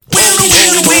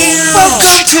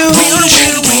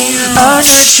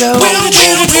show.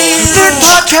 Nerd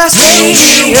Podcast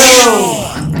Radio.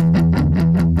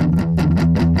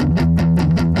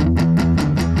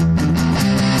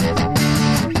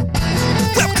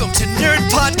 Welcome to Nerd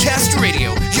Podcast Radio,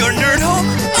 your nerd home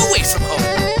away from home.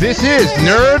 This is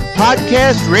Nerd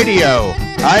Podcast Radio.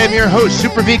 I am your host,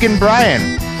 Super Vegan Brian,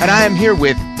 and I am here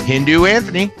with Hindu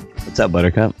Anthony. What's up,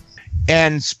 Buttercup?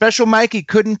 And Special Mikey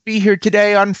couldn't be here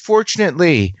today,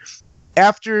 unfortunately.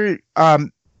 After,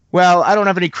 well, I don't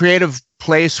have any creative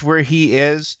place where he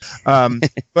is,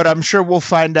 but I'm sure we'll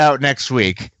find out next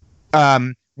week.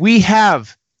 We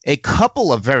have a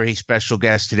couple of very special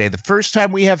guests today. The first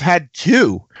time we have had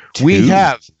two. We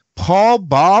have Paul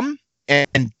Baum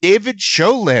and David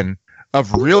Sholin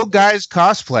of Real Guys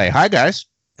Cosplay. Hi, guys.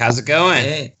 How's it going?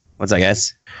 Hey. What's up,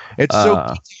 guys? It's so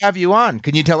good to have you on.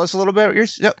 Can you tell us a little bit about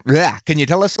yourself? Can you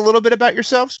tell us a little bit about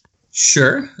yourselves?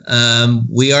 Sure.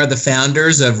 We are the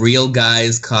founders of Real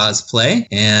Guys Cosplay,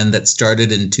 and that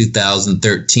started in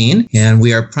 2013. And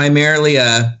we are primarily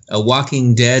a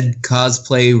Walking Dead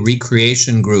cosplay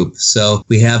recreation group. So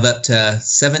we have up to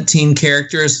 17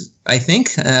 characters, I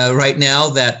think, right now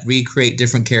that recreate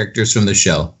different characters from the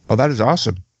show. Oh, that is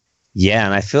awesome. Yeah,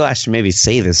 and I feel I should maybe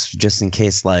say this just in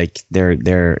case, like,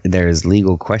 there's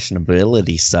legal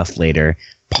questionability stuff later.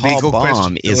 Paul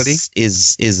Baum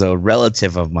is a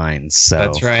relative of mine, so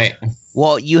that's right.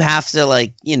 Well, you have to,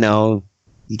 like, you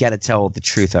got to tell the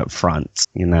truth up front,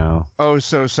 Oh,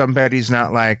 so somebody's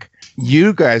not like,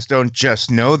 you guys don't just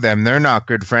know them; they're not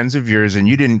good friends of yours, and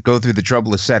you didn't go through the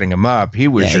trouble of setting him up. He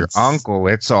was your uncle.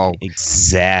 It's all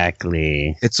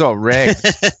exactly. It's all rigged.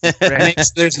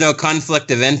 There's no conflict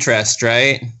of interest,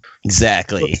 right?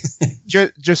 Exactly.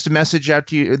 Just a message out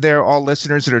to you there, all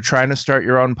listeners that are trying to start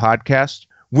your own podcast.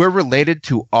 We're related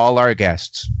to all our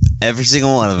guests. Every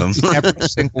single one of them. Every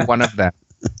single one of them.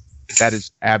 That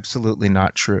is absolutely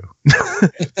not true.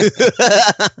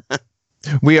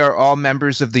 We are all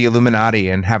members of the Illuminati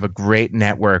and have a great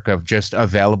network of just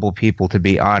available people to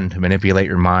be on to manipulate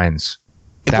your minds.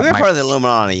 If we were part of the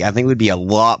Illuminati, I think we'd be a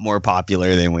lot more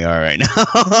popular than we are right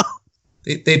now.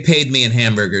 They paid me in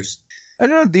hamburgers. I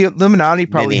don't know. The Illuminati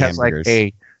probably Many has hamburgers. like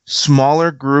a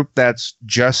smaller group that's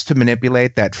just to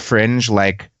manipulate that fringe,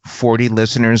 like 40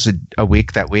 listeners a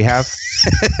week that we have.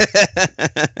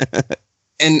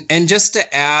 And just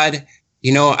to add,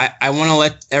 I want to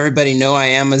let everybody know I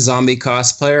am a zombie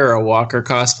cosplayer or a walker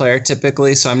cosplayer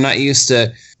typically, so I'm not used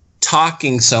to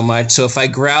talking so much. So if I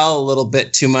growl a little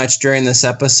bit too much during this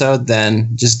episode, then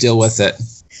just deal with it.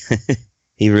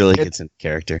 He really gets into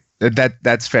character.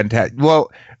 That's fantastic.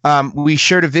 Well, we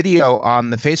shared a video on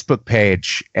the Facebook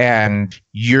page, and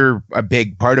you're a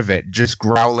big part of it, just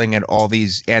growling at all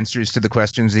these answers to the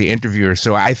questions of the interviewer.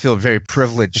 So I feel very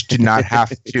privileged to not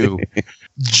have to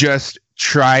just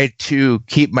try to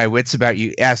keep my wits about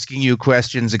you, asking you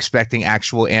questions, expecting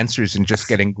actual answers, and just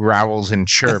getting growls and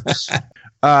chirps.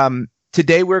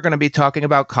 Today, we're going to be talking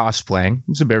about cosplaying.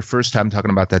 It's the very first time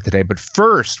talking about that today. But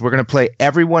first, we're going to play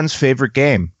everyone's favorite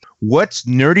game. What's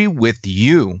nerdy with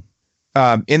you?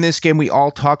 In this game, we all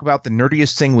talk about the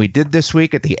nerdiest thing we did this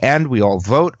week. At the end, we all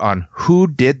vote on who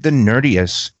did the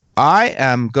nerdiest. I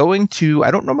am going to,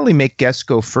 I don't normally make guests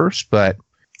go first, but,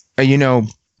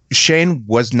 Shane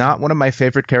was not one of my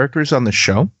favorite characters on the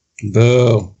show.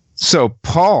 Boo. So,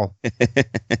 Paul,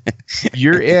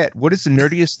 you're it. What is the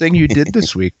nerdiest thing you did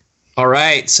this week? All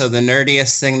right. So the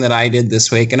nerdiest thing that I did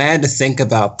this week, and I had to think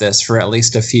about this for at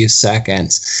least a few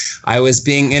seconds. I was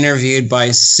being interviewed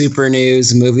by Super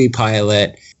News Movie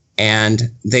Pilot,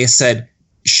 and they said,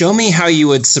 show me how you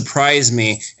would surprise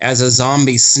me as a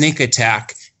zombie sneak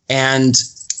attack, and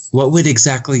what would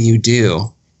exactly you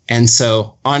do? And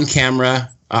so on camera,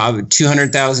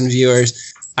 200,000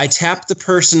 viewers, I tapped the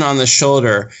person on the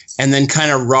shoulder and then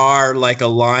kind of roar like a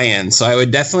lion. So I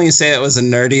would definitely say it was the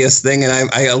nerdiest thing. And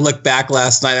I looked back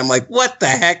last night. I'm like, what the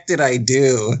heck did I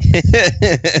do?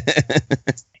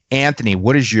 Anthony,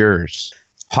 what is yours?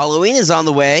 Halloween is on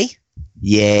the way.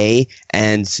 Yay.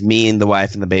 And me and the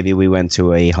wife and the baby, we went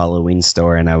to a Halloween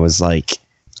store, and I was like,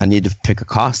 I need to pick a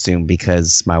costume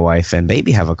because my wife and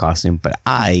baby have a costume, but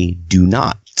I do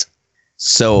not.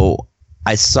 So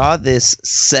I saw this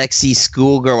sexy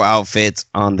schoolgirl outfit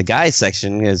on the guys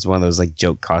section. It's one of those like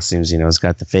joke costumes, it's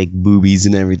got the fake boobies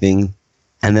and everything.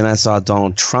 And then I saw a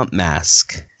Donald Trump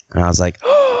mask, and I was like,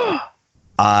 oh,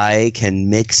 I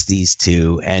can mix these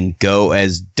two and go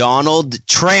as Donald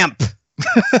Trump.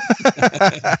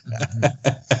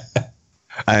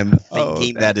 I'm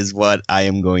thinking that is what I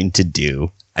am going to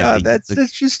do.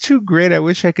 That's just too great. I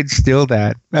wish I could steal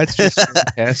that. That's just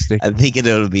fantastic. I think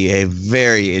it'll be a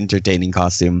very entertaining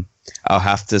costume. I'll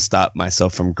have to stop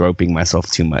myself from groping myself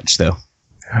too much, though.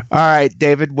 All right,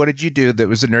 David, what did you do that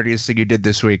was the nerdiest thing you did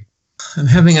this week? I'm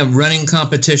having a running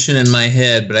competition in my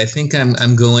head, but I think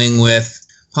I'm going with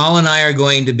Paul and I are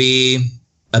going to be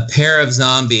a pair of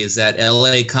zombies at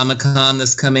LA Comic-Con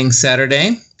this coming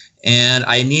Saturday. And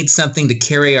I need something to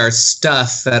carry our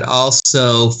stuff that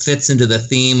also fits into the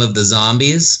theme of the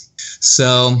zombies.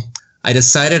 So I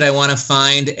decided I want to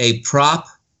find a prop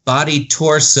body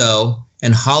torso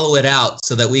and hollow it out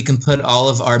so that we can put all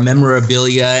of our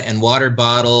memorabilia and water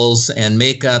bottles and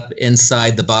makeup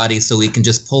inside the body so we can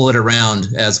just pull it around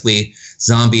as we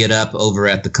zombie it up over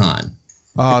at the con.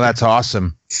 Oh, that's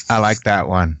awesome. I like that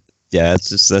one. Yeah,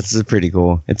 that's pretty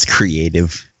cool. It's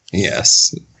creative.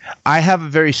 Yes. I have a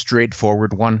very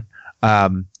straightforward one.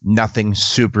 Nothing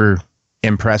super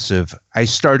impressive. I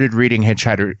started reading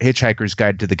Hitchhiker's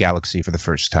Guide to the Galaxy for the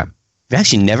first time. You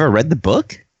actually never read the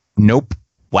book? Nope.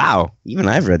 Wow. Even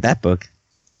I've read that book.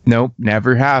 Nope,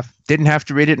 never have. Didn't have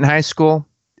to read it in high school.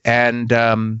 And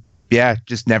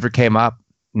just never came up.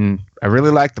 And I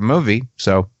really like the movie,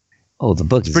 so the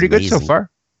book is pretty amazing. good so far.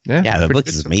 Yeah, the book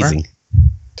is amazing.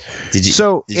 Did you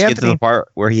Anthony, get to the part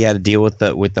where he had to deal with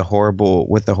the horrible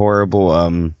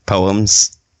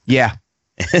poems? Yeah.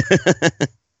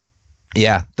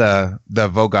 Yeah, the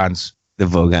Vogons. The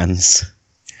Vogons.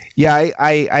 Yeah,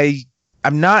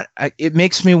 I'm not. It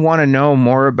makes me want to know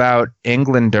more about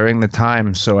England during the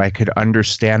time, so I could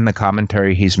understand the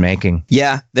commentary he's making.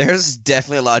 Yeah, there's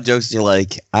definitely a lot of jokes you're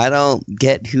like, I don't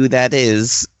get who that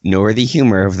is, nor the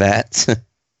humor of that.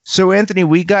 So, Anthony,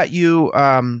 we got you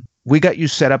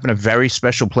set up in a very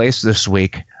special place this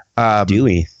week. Do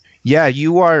we? Yeah,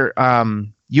 you are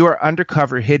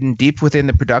undercover, hidden deep within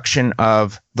the production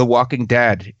of The Walking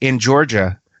Dead in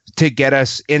Georgia to get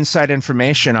us inside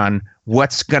information on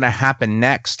what's going to happen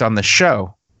next on the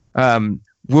show.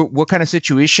 What kind of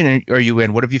situation are you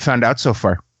in? What have you found out so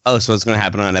far? Oh, so what's going to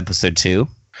happen on episode 2?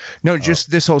 No, just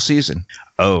this whole season.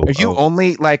 Oh, Are you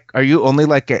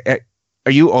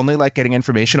only getting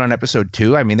information on episode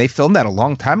 2? I mean, they filmed that a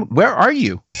long time. Where are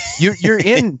you?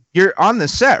 You're on the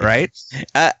set, right?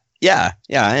 Yeah,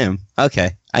 I am.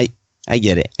 Okay. I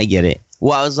get it.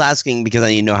 Well, I was asking because I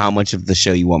didn't know how much of the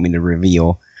show you want me to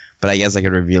reveal, but I guess I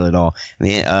could reveal it all.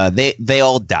 They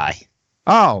all die.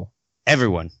 Oh,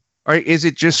 everyone. Or is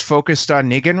it just focused on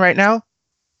Negan right now?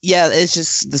 Yeah, it's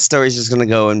just the story's just gonna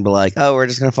go and be like, oh, we're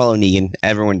just gonna follow Negan.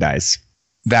 Everyone dies.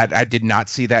 That I did not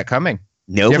see that coming.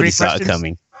 Nobody saw it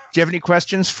coming. Do you have any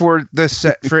questions for the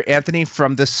set for Anthony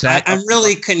from the set? I'm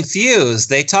really confused.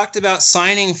 They talked about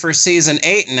signing for season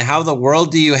 8, and how the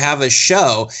world do you have a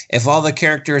show if all the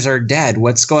characters are dead?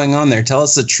 What's going on there? Tell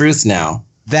us the truth now.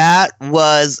 That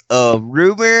was a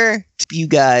rumor to keep you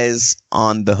guys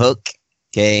on the hook.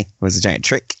 Okay, it was a giant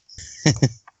trick.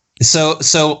 So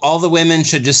all the women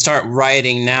should just start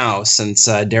rioting now since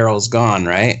Daryl's gone,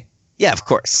 right? Yeah, of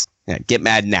course. Yeah, get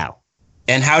mad now.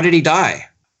 And how did he die?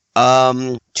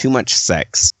 Too much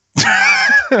sex.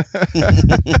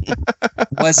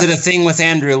 Was it a thing with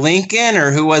Andrew Lincoln,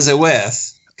 or who was it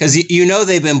with? Because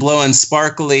they've been blowing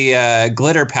sparkly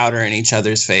glitter powder in each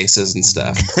other's faces and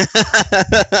stuff.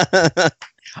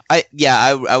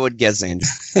 I would guess Andrew.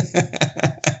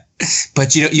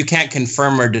 But you can't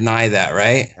confirm or deny that,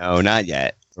 right? No, not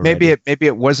yet. Maybe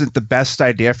it wasn't the best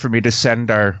idea for me to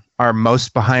send our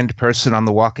most behind person on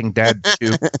The Walking Dead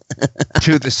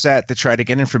to the set to try to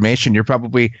get information. They're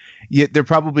probably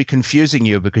confusing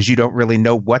you because you don't really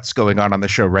know what's going on the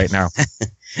show right now.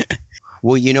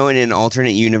 Well, in an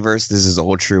alternate universe, this is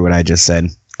all true what I just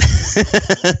said.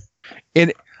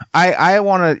 I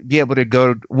want to be able to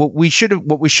go. What we should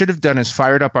have done is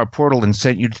fired up our portal and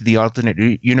sent you to the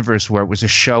alternate universe where it was a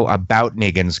show about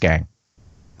Negan's gang.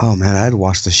 Oh man, I'd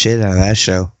watch the shit out of that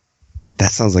show.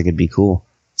 That sounds like it'd be cool.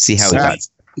 See how it got.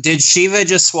 Did Shiva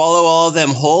just swallow all of them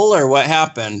whole, or what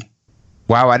happened?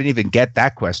 Wow, I didn't even get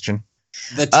that question.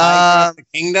 The tiger of the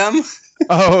kingdom.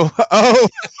 Oh!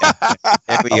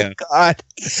 There we go. Oh, God.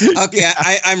 Okay,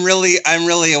 I'm really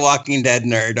a Walking Dead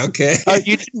nerd. Okay.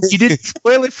 You didn't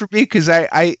spoil it for me because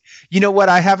I you know what?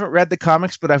 I haven't read the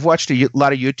comics, but I've watched a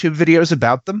lot of YouTube videos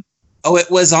about them. Oh,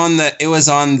 it was on the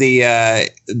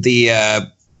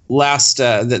last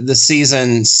the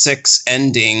season 6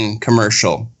 ending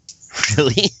commercial.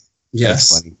 Really?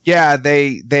 Yes. Yeah,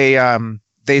 they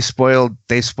spoiled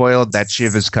that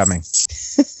Shiva's coming.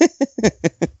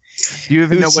 Do you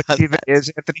even know what Shiva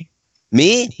is, Anthony?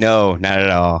 Me? No, not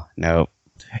at all. No.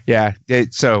 Yeah. I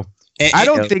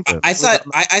don't think. I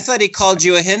thought he called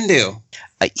you a Hindu.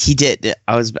 He did.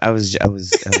 I was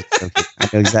joking. I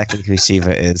know exactly who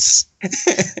Shiva is.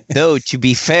 Though to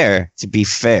be fair,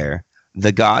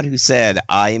 the god who said,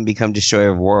 "I am become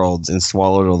destroyer of worlds and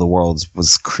swallowed all the worlds,"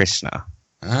 was Krishna.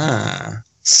 Ah.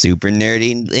 Super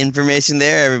nerdy information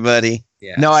there, everybody.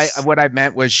 Yes. No, what I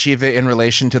meant was Shiva in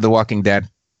relation to The Walking Dead.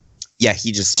 Yeah,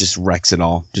 he just wrecks it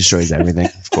all, destroys everything.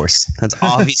 Of course, that's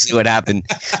obviously what happened.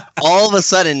 All of a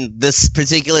sudden, this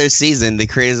particular season, the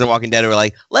creators of Walking Dead were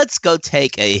like, "Let's go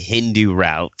take a Hindu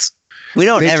route." We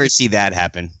don't ever see that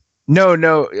happen.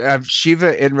 No,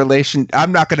 Shiva in relation.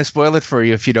 I'm not going to spoil it for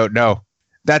you if you don't know.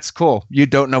 That's cool. You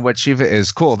don't know what Shiva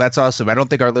is. Cool. That's awesome. I don't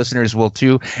think our listeners will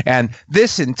too. And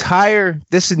this entire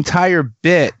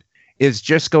bit is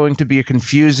just going to be a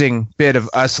confusing bit of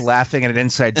us laughing at an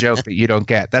inside joke that you don't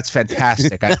get. That's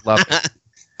fantastic. I love it.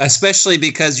 Especially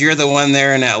because you're the one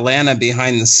there in Atlanta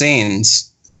behind the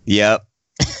scenes. Yep.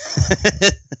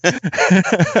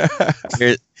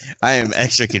 I am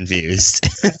extra confused.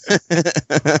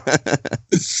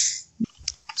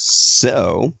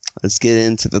 So, let's get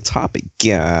into the topic,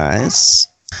 guys.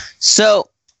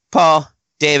 So, Paul,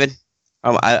 David,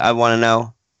 I want to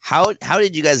know, how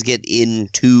did you guys get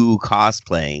into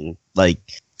cosplaying?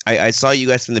 Like, I saw you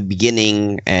guys from the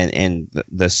beginning and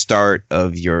the start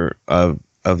of your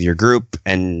group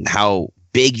and how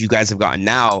big you guys have gotten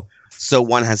now. So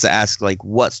one has to ask, like,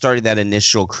 what started that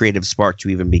initial creative spark to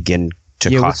even begin to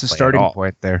cosplay? What's the starting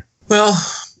point there? Well,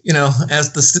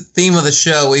 as the theme of the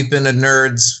show, we've been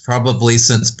nerds probably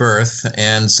since birth.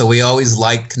 And so we always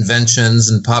liked conventions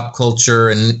and pop culture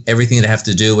and everything that have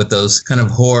to do with those kind of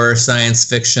horror, science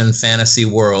fiction, fantasy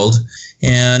world.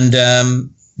 And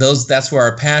that's where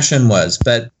our passion was.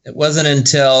 But it wasn't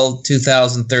until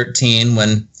 2013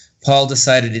 when Paul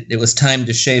decided it was time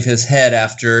to shave his head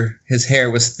after his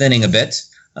hair was thinning a bit.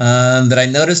 That I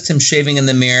noticed him shaving in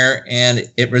the mirror,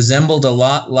 and it resembled a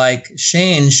lot like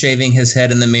Shane shaving his head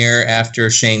in the mirror after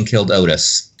Shane killed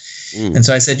Otis. And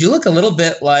so I said, "You look a little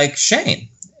bit like Shane."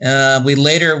 We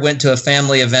later went to a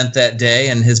family event that day,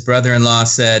 and his brother-in-law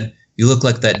said, "You look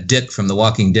like that Dick from The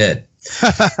Walking Dead."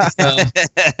 So,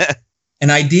 an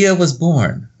idea was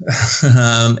born.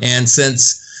 And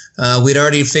since we'd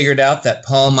already figured out that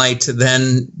Paul might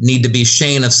then need to be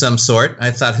Shane of some sort, I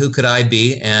thought, who could I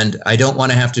be? And I don't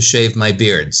want to have to shave my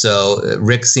beard. So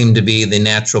Rick seemed to be the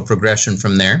natural progression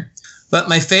from there. But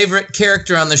my favorite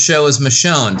character on the show is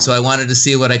Michonne, so I wanted to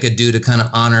see what I could do to kind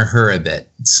of honor her a bit.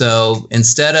 So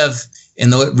instead of, in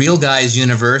the Real Guys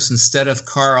universe, instead of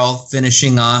Carl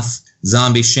finishing off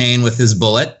Zombie Shane with his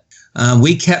bullet,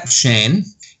 we kept Shane,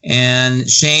 and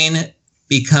Shane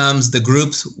becomes the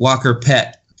group's walker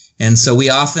pet. And so we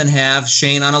often have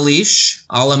Shane on a leash,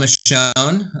 a la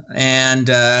Michonne, and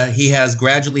he has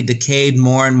gradually decayed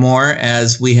more and more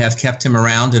as we have kept him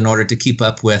around in order to keep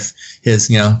up with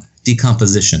his,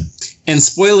 decomposition. And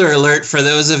spoiler alert for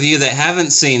those of you that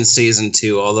haven't seen season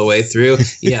 2 all the way through,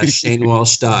 yeah, Shane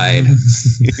Walsh died.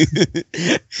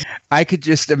 I could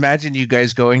just imagine you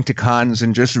guys going to cons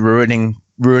and just ruining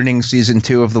season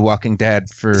 2 of The Walking Dead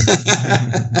for,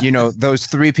 those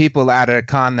 3 people at a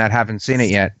con that haven't seen it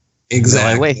yet.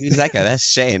 Exactly. Like, wait, who's that guy? That's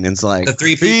Shane. It's like, the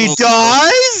 3 people he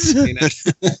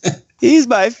dies? He's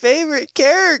my favorite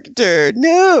character.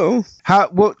 No.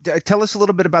 Tell us a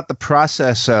little bit about the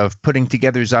process of putting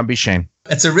together Zombie Shane.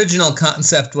 Its original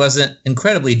concept wasn't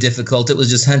incredibly difficult. It was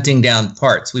just hunting down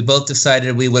parts. We both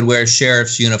decided we would wear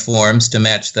sheriff's uniforms to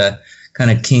match the kind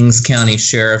of Kings County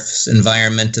Sheriff's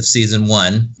environment of season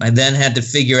 1. I then had to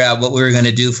figure out what we were going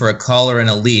to do for a collar and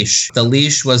a leash. The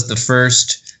leash was the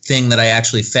first thing that I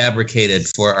actually fabricated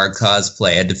for our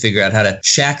cosplay. I had to figure out how to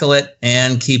shackle it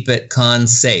and keep it con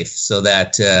safe so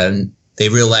that they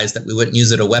realized that we wouldn't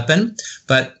use it as a weapon.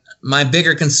 But my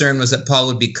bigger concern was that Paul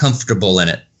would be comfortable in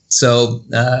it. So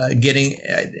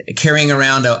carrying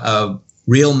around a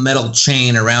real metal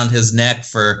chain around his neck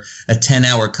for a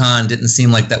 10-hour con didn't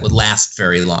seem like that would last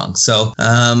very long. So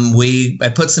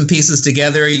I put some pieces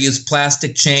together, used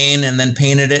plastic chain, and then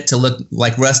painted it to look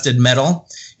like rusted metal.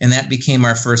 And that became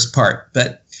our first part.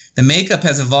 But the makeup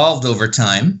has evolved over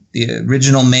time. The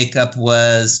original makeup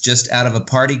was just out of a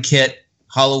party kit,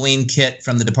 Halloween kit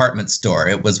from the department store.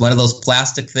 It was one of those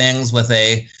plastic things with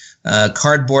a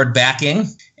cardboard backing.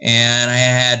 And I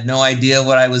had no idea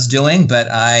what I was doing, but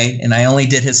I only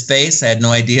did his face. I had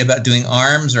no idea about doing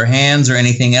arms or hands or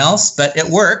anything else, but it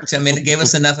worked. I mean, it gave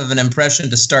us enough of an impression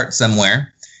to start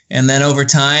somewhere. And then over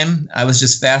time, I was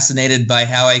just fascinated by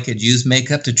how I could use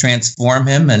makeup to transform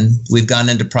him. And we've gone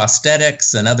into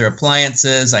prosthetics and other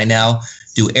appliances. I now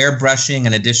do airbrushing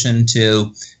in addition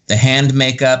to the hand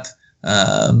makeup,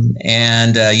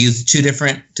 and use 2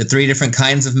 to 3 different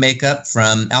kinds of makeup,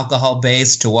 from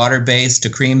alcohol-based to water-based to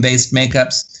cream-based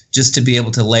makeups, just to be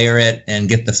able to layer it and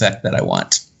get the effect that I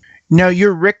want. Now,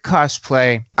 your Rick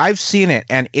cosplay, I've seen it,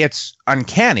 and it's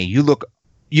uncanny. You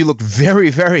look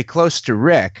very, very close to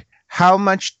Rick. how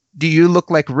much do you look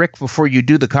like Rick before you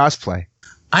do the cosplay?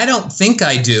 I don't think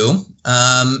I do.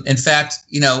 In fact,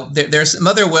 there's some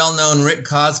other well-known Rick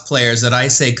cosplayers that I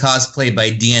say cosplay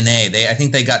by DNA. I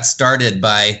think they got started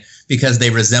because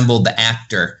they resembled the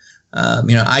actor.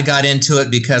 I got into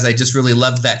it because I just really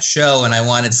loved that show, and I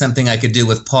wanted something I could do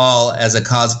with Paul as a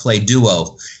cosplay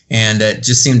duo, and it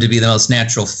just seemed to be the most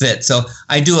natural fit. So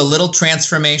I do a little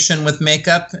transformation with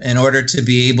makeup in order to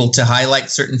be able to highlight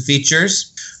certain features.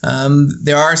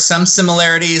 There are some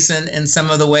similarities in some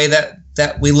of the way that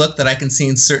we look, that I can see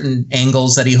in certain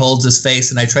angles that he holds his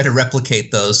face, and I try to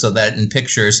replicate those so that in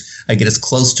pictures I get as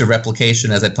close to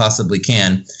replication as I possibly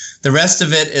can. The rest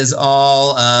of it is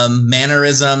all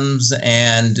mannerisms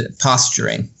and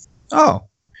posturing. Oh,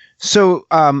 so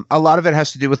a lot of it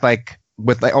has to do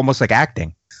with almost like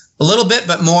acting. A little bit,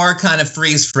 but more kind of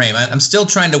freeze frame. I'm still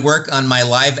trying to work on my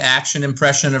live action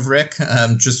impression of Rick.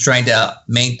 I'm just trying to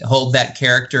hold that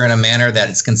character in a manner that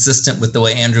is consistent with the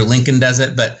way Andrew Lincoln does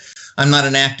it. But I'm not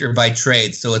an actor by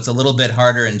trade, so it's a little bit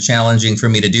harder and challenging for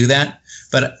me to do that.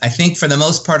 But I think for the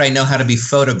most part, I know how to be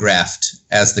photographed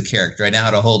as the character. I know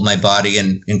how to hold my body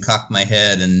and cock my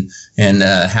head and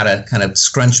how to kind of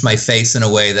scrunch my face in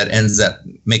a way that ends up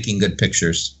making good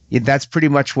pictures. Yeah, that's pretty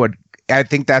much what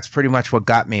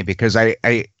got me, because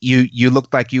you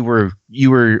looked like you were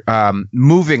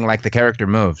moving like the character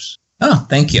moves. Oh,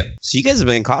 thank you. So you guys have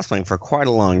been cosplaying for quite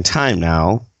a long time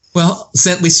now. Well,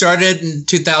 since we started in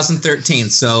 2013,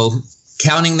 so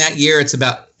counting that year, it's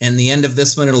about, and the end of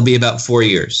this one, it'll be about 4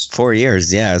 years. 4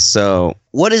 years, yeah. So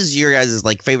what is your guys'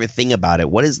 favorite thing about it?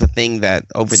 What is the thing that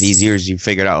over these years you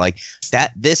figured out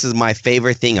that this is my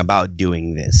favorite thing about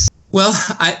doing this? Well,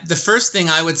 the first thing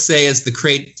I would say is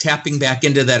tapping back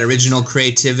into that original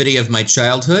creativity of my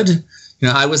childhood.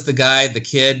 I was the guy, the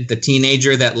kid, the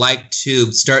teenager that liked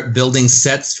to start building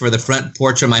sets for the front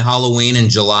porch of my Halloween in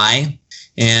July.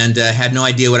 And had no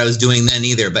idea what I was doing then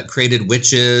either, but created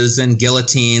witches and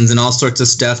guillotines and all sorts of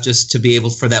stuff just to be able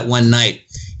for that one night.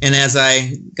 And as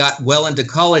I got well into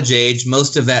college age,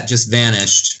 most of that just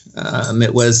vanished.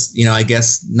 It was, I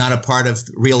guess, not a part of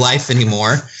real life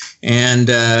anymore. And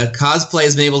cosplay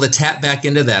has been able to tap back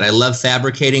into that. I love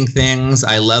fabricating things.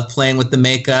 I love playing with the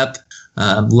makeup,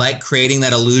 like creating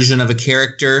that illusion of a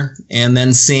character and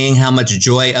then seeing how much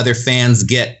joy other fans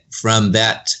get from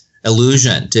that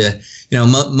illusion.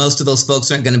 Most of those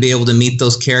folks aren't going to be able to meet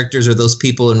those characters or those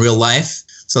people in real life.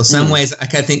 So some ways I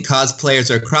think cosplayers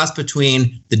are a cross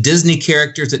between the Disney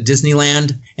characters at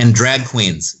Disneyland and drag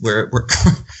queens, where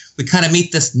we kind of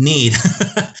meet this need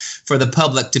for the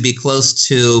public to be close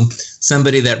to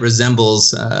somebody that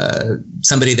resembles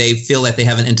somebody they feel like they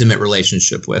have an intimate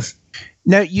relationship with.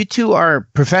 Now, you two are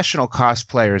professional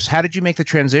cosplayers. How did you make the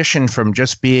transition from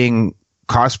just being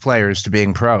cosplayers to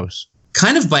being pros?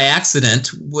 Kind of by accident.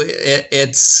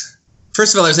 It's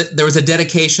first of all, there was a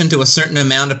dedication to a certain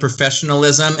amount of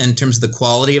professionalism in terms of the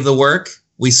quality of the work.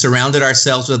 We surrounded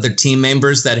ourselves with other team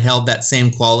members that held that same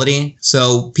quality.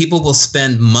 So people will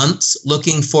spend months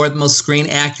looking for the most screen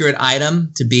accurate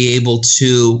item to be able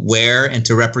to wear and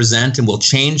to represent, and we'll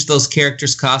change those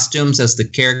characters' costumes as the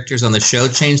characters on the show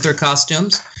change their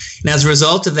costumes. And as a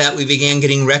result of that, we began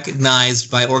getting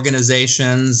recognized by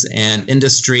organizations and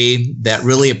industry that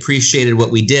really appreciated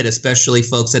what we did, especially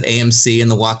folks at AMC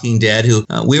and The Walking Dead, who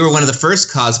we were one of the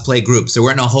first cosplay groups. There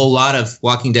weren't a whole lot of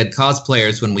Walking Dead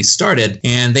cosplayers when we started,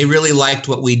 and they really liked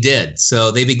what we did. So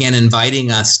they began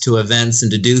inviting us to events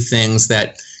and to do things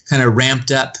that kind of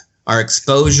ramped up our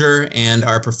exposure and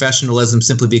our professionalism,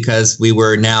 simply because we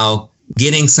were now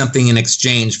getting something in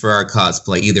exchange for our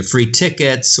cosplay, either free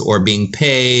tickets or being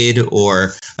paid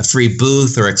or a free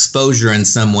booth or exposure in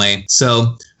some way.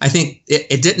 So I think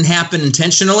it didn't happen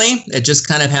intentionally. It just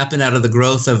kind of happened out of the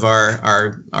growth of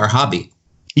our hobby.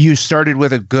 You started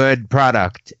with a good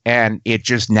product and it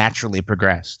just naturally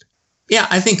progressed. Yeah,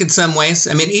 I think in some ways.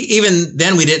 I mean, even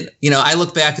then we didn't, I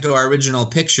look back to our original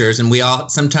pictures, and we all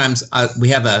sometimes we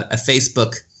have a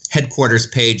Facebook headquarters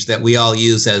page that we all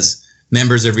use as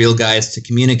members of Real Guys to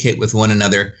communicate with one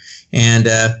another. And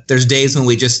there's days when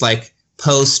we just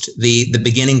post the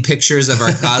beginning pictures of our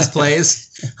cosplays,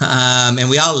 and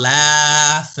we all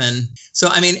laugh. And so,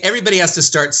 everybody has to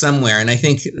start somewhere. And I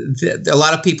think a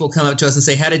lot of people come up to us and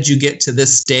say, how did you get to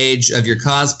this stage of your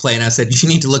cosplay? And I said, you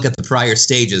need to look at the prior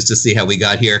stages to see how we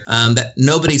got here. That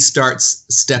nobody starts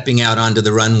stepping out onto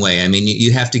the runway.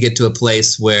 You have to get to a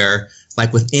place where,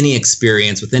 like with any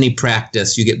experience, with any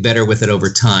practice, you get better with it over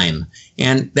time.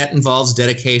 And that involves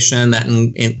dedication.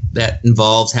 That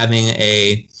involves having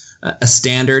a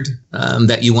standard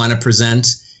that you want to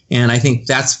present. And I think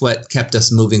that's what kept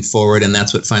us moving forward, and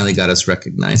that's what finally got us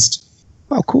recognized.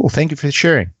 Oh, cool. Thank you for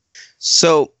sharing.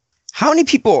 So, how many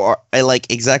people are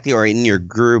exactly are in your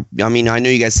group? I mean, I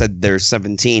know you guys said there's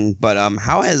 17, but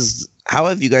how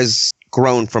have you guys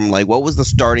grown from what was the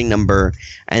starting number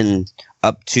and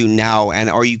up to now?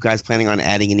 And are you guys planning on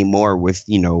adding any more with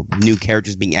new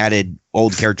characters being added,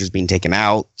 old characters being taken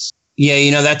out?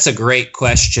 Yeah, that's a great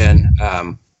question.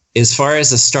 As far as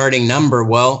the starting number,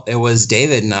 well, it was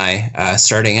David and I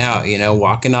starting out,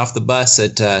 walking off the bus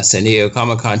at San Diego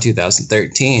Comic-Con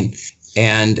 2013.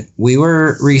 And we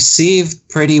were received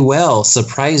pretty well,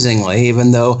 surprisingly,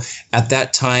 even though at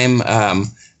that time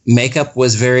makeup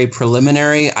was very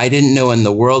preliminary. I didn't know in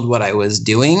the world what I was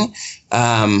doing.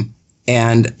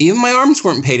 And even my arms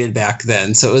weren't painted back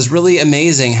then. So it was really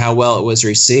amazing how well it was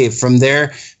received. From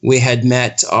there, we had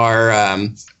met our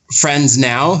friends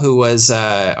now, who was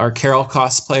our Carol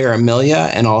cosplayer,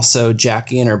 Amelia, and also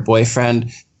Jackie and her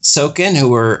boyfriend, Soken, who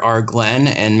were our Glenn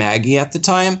and Maggie at the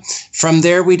time. From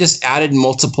there, we just added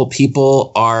multiple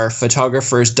people. Our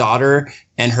photographer's daughter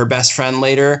and her best friend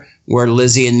later were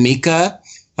Lizzie and Mika.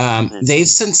 They've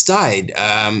since died.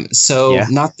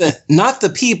 Not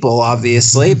the people,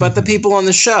 obviously, but the people on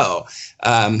the show.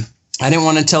 I didn't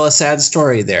want to tell a sad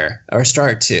story there, or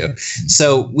start to.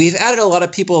 So we've added a lot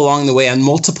of people along the way on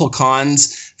multiple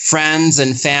cons, friends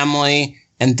and family,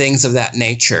 and things of that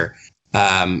nature.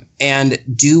 And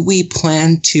do we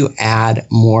plan to add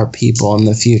more people in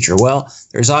the future? Well,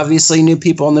 there's obviously new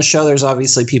people on the show. There's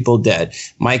obviously people dead.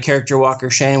 My character, Walker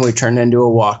Shane, we turned into a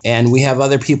walk. And we have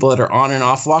other people that are on and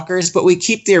off walkers, but we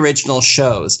keep the original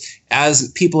shows.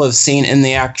 As people have seen in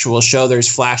the actual show,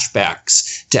 there's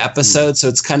flashbacks to episodes, so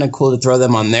it's kind of cool to throw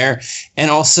them on there.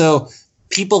 And also,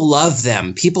 people love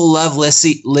them. People love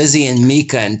Lizzie and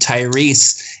Mika and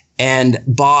Tyrese and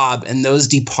Bob and those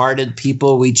departed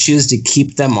people. We choose to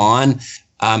keep them on.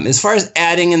 As far as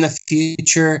adding in the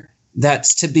future,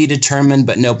 that's to be determined,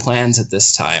 but no plans at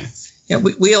this time. Yeah,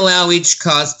 we allow each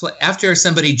cosplay. After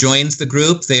somebody joins the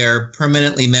group, they are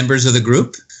permanently members of the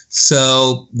group.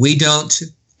 So we don't,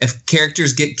 if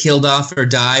characters get killed off or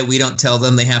die, we don't tell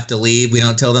them they have to leave. We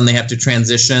don't tell them they have to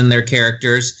transition their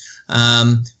characters.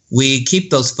 We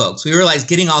keep those folks. We realize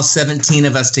getting all 17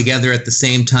 of us together at the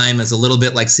same time is a little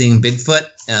bit like seeing Bigfoot.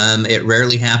 It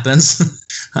rarely happens.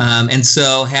 And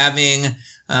so having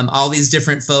all these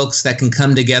different folks that can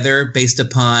come together based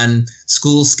upon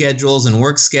school schedules and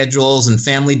work schedules and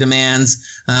family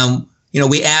demands,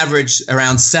 we average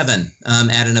around 7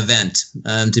 at an event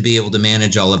to be able to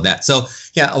manage all of that. So,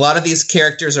 yeah, a lot of these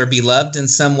characters are beloved in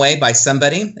some way by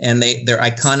somebody, and they're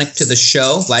iconic to the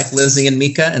show, like Lizzie and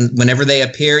Mika. And whenever they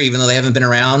appear, even though they haven't been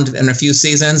around in a few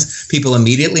seasons, people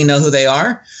immediately know who they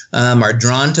are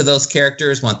drawn to those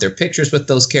characters, want their pictures with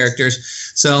those characters.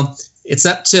 So it's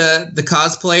up to the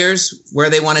cosplayers where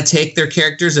they want to take their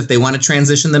characters. If they want to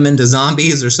transition them into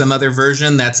zombies or some other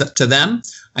version, that's up to them.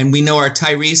 And we know our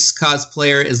Tyrese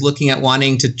cosplayer is looking at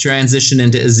wanting to transition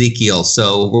into Ezekiel.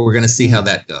 So we're going to see how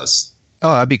that goes.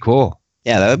 Oh, that'd be cool.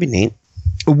 Yeah, that would be neat.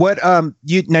 What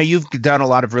you've done a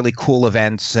lot of really cool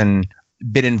events and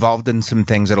been involved in some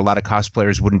things that a lot of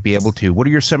cosplayers wouldn't be able to. What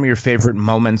are some of your favorite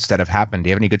moments that have happened? Do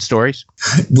you have any good stories?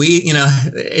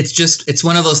 It's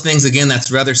one of those things, again,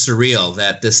 that's rather surreal,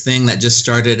 that this thing that just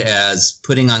started as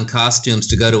putting on costumes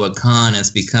to go to a con has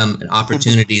become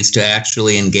opportunities to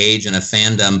actually engage in a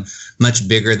fandom much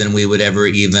bigger than we would ever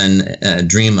even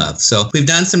dream of. So we've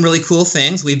done some really cool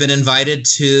things. We've been invited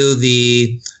to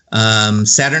the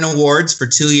Saturn Awards for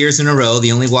 2 years in a row,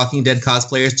 the only Walking Dead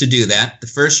cosplayers to do that. The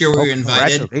first year we were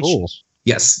invited.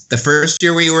 Yes, the first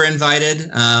year we were invited,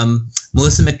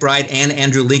 Melissa McBride and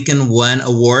Andrew Lincoln won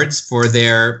awards for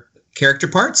their character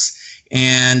parts.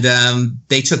 And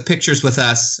they took pictures with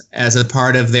us as a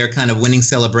part of their kind of winning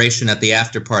celebration at the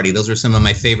after party. Those were some of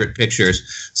my favorite pictures.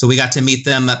 So we got to meet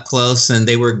them up close, and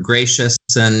they were gracious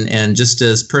and just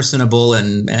as personable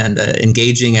and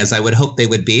engaging as I would hope they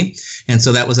would be. And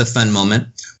so that was a fun moment.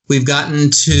 We've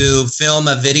gotten to film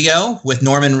a video with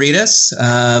Norman Reedus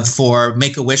for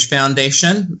Make-A-Wish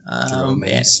Foundation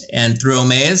and through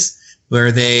Omaze,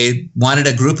 where they wanted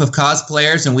a group of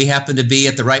cosplayers, and we happened to be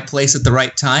at the right place at the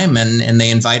right time, and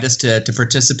they invite us to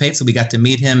participate. So we got to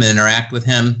meet him and interact with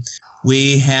him.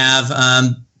 We have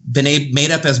been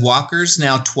made up as walkers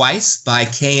now twice by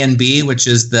K&B, which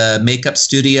is the makeup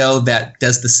studio that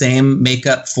does the same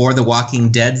makeup for the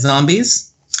Walking Dead zombies.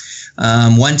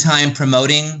 One time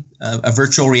promoting a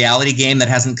virtual reality game that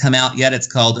hasn't come out yet. It's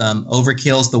called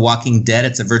Overkill's The Walking Dead.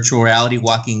 It's a virtual reality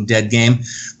Walking Dead game.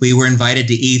 We were invited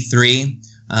to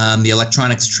E3, the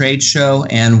electronics trade show,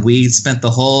 and we spent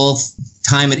the whole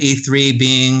time at E3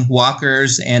 being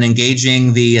walkers and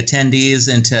engaging the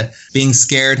attendees into being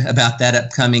scared about that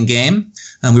upcoming game.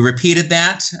 We repeated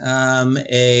that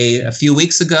a few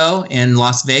weeks ago in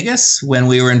Las Vegas when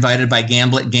we were invited by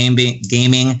Gamblet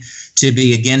Gaming to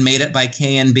be again made up by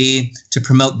KNB to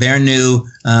promote their new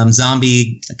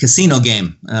zombie casino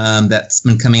game that's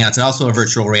been coming out. It's also a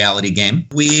virtual reality game.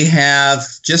 We have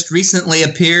just recently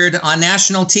appeared on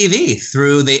national TV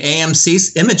through the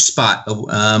AMC Image Spot.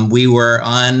 We were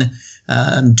on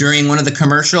during one of the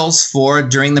commercials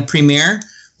during the premiere,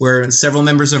 where several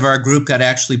members of our group got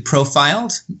actually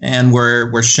profiled and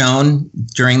were shown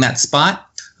during that spot.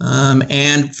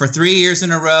 And for 3 years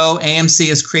in a row, AMC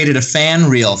has created a fan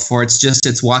reel for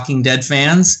its Walking Dead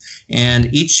fans.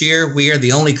 And each year, we are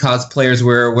the only cosplayers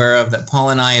we're aware of that Paul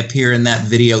and I appeared in that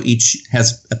video each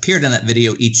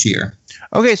year.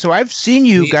 Okay, so I've seen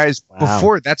you guys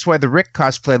before. That's why the Rick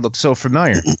cosplay looks so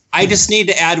familiar. I just need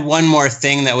to add one more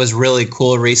thing that was really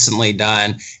cool recently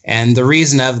done. And the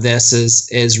reason of this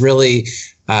is really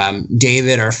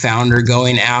David, our founder,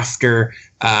 going after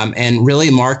and really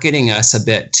marketing us a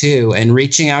bit too, and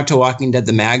reaching out to Walking Dead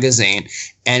the magazine.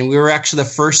 And we were actually the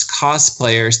first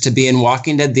cosplayers to be in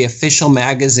Walking Dead the official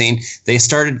magazine. They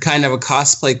started kind of a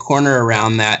cosplay corner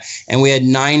around that, and we had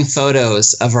 9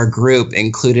 photos of our group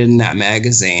included in that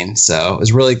magazine. So it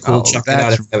was really cool. Check it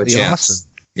out if you have a chance.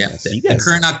 Awesome. Yeah, the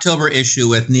current October issue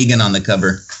with Negan on the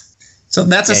cover. So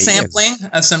that's a sampling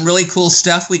of some really cool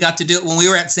stuff we got to do when we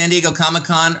were at San Diego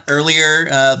Comic-Con earlier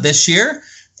this year.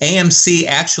 AMC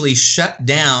actually shut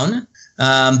down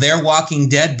their Walking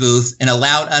Dead booth and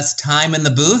allowed us time in the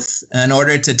booth in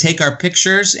order to take our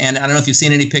pictures. And I don't know if you've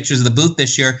seen any pictures of the booth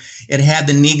this year. It had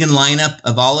the Negan lineup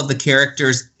of all of the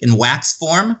characters in wax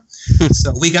form.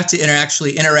 So we got to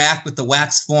actually interact with the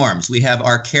wax forms. We have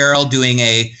our Carol doing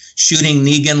a shooting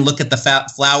Negan look at the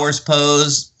flowers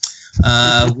pose.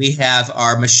 We have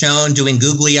our Michonne doing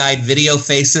googly-eyed video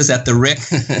faces at the Rick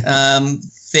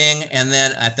thing, and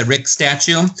then at the Rick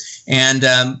statue. And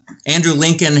Andrew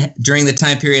Lincoln, during the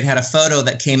time period, had a photo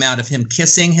that came out of him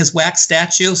kissing his wax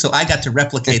statue. So I got to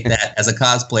replicate that as a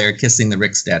cosplayer, kissing the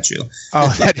Rick statue.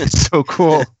 Oh, that is so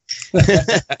cool.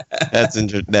 That's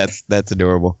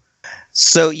adorable.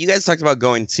 So you guys talked about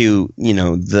going to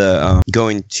the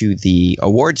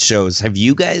award shows. Have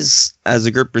you guys, as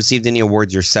a group, received any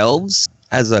awards yourselves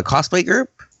as a cosplay group?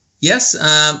 Yes,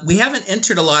 we haven't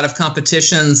entered a lot of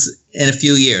competitions in a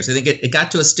few years. I think it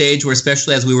got to a stage where,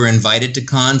 especially as we were invited to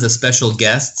cons as special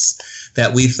guests,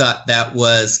 that we thought that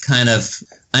was kind of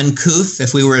uncouth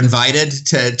if we were invited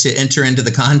to enter into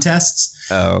the contests.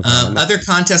 Oh, okay. Other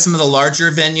contests, some of the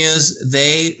larger venues,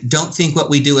 they don't think what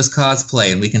we do is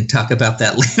cosplay, and we can talk about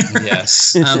that later.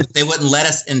 Yes. They wouldn't let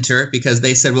us enter because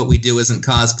they said what we do isn't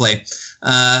cosplay.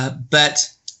 But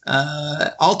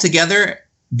altogether,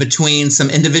 between some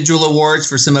individual awards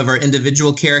for some of our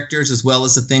individual characters, as well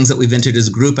as the things that we've entered as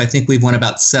a group, I think we've won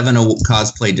about 7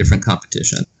 cosplay different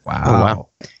competitions. Wow. Oh, wow.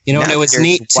 You know, and it was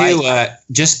neat too.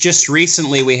 Just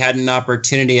recently, we had an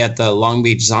opportunity at the Long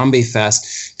Beach Zombie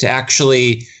Fest to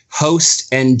actually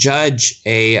host and judge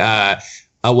a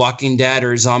Walking Dead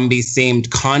or zombie themed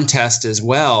contest as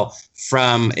well.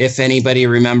 From, if anybody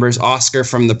remembers, Oscar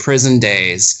from the Prison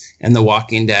Days and The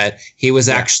Walking Dead, he was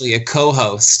actually a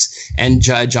co-host and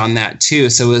judge on that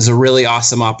too. So it was a really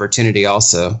awesome opportunity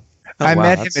also. I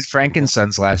met him at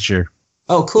Frankenstein's last year.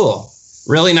 Oh, cool.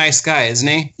 Really nice guy, isn't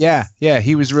he? Yeah,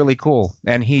 he was really cool.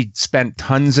 And he spent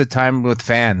tons of time with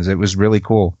fans. It was really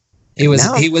cool. He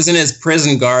was in his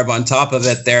prison garb on top of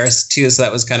it there too, so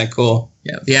that was kind of cool.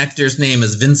 Yeah, the actor's name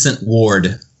is Vincent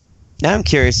Ward. Now I'm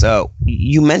curious.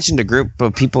 You mentioned a group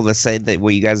of people that said that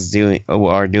what you guys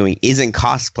are doing isn't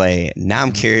cosplay. Now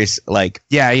I'm curious, why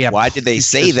did they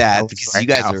say that? Because you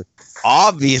guys are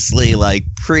obviously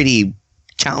pretty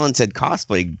talented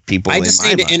cosplay people. I just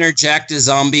need to interject a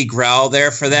zombie growl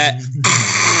there for that.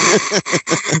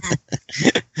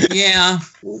 Yeah,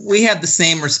 we had the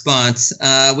same response.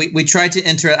 We tried to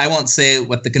enter, I won't say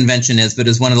what the convention is, but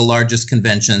it's one of the largest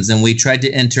conventions, and we tried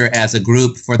to enter as a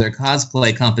group for their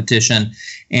cosplay competition.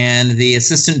 And the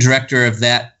assistant director of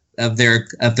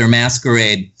their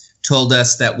masquerade told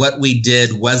us that what we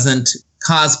did wasn't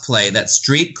cosplay, that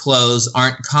street clothes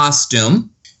aren't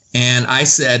costume. And I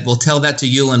said, well, tell that to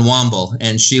Yulin Womble.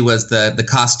 And she was the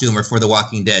costumer for The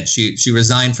Walking Dead. She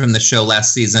resigned from the show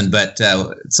last season, but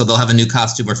so they'll have a new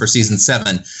costumer for season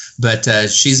 7. But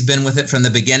she's been with it from the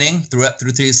beginning through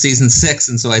season 6.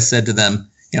 And so I said to them,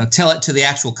 tell it to the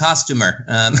actual costumer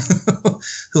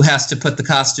who has to put the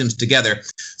costumes together.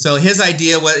 So his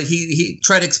idea was he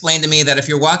tried to explain to me that if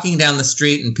you're walking down the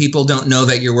street and people don't know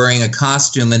that you're wearing a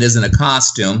costume, it isn't a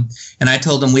costume. And I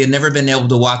told him we had never been able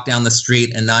to walk down the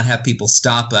street and not have people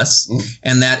stop us.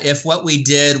 And that if what we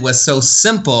did was so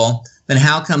simple then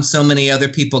how come so many other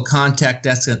people contact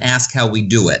us and ask how we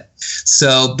do it?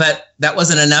 So, but that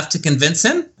wasn't enough to convince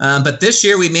him. But this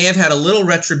year we may have had a little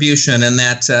retribution in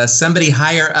that somebody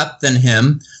higher up than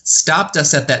him stopped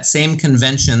us at that same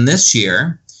convention this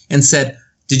year and said,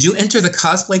 "Did you enter the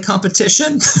cosplay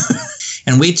competition?"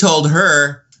 And we told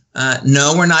her,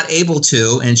 no, we're not able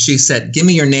to. And she said, "Give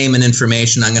me your name and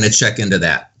information. I'm going to check into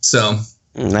that." So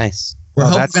Nice. we're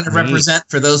hoping to represent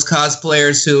for those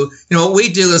cosplayers who, what we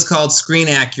do is called screen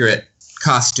accurate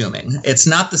costuming. It's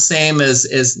not the same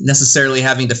as necessarily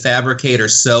having to fabricate or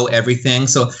sew everything.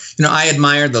 So, I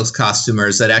admire those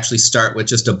costumers that actually start with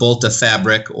just a bolt of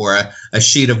fabric or a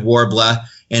sheet of Worbla,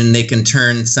 and they can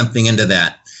turn something into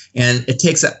that. And it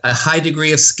takes a high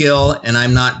degree of skill, and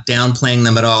I'm not downplaying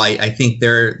them at all. I think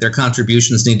their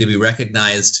contributions need to be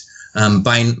recognized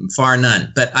by far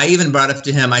none. But I even brought up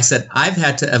to him, I said, I've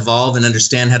had to evolve and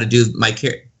understand how to do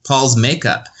Paul's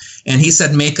makeup. And he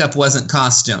said makeup wasn't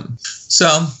costume.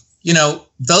 So,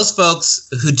 those folks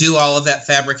who do all of that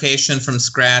fabrication from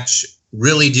scratch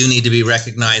really do need to be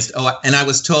recognized. Oh, and I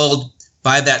was told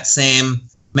by that same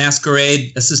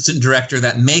Masquerade assistant director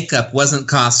that makeup wasn't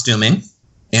costuming.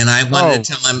 And I wanted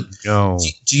to tell him,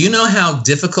 do you know how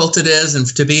difficult it is? And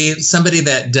to be somebody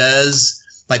that does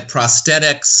like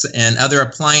prosthetics and other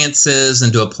appliances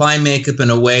and to apply makeup in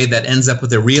a way that ends up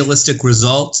with a realistic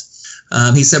result.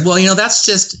 He said, well, that's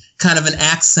just kind of an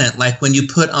accent, like when you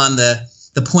put on the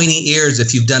pointy ears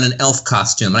if you've done an elf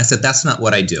costume. And I said, that's not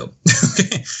what I do.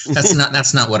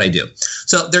 That's not what I do.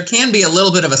 So there can be a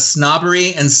little bit of a snobbery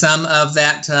in some of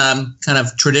that kind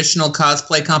of traditional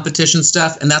cosplay competition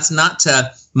stuff. And that's not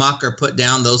to mock or put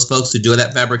down those folks who do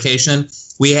that fabrication.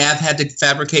 We have had to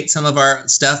fabricate some of our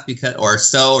stuff or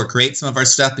sew or create some of our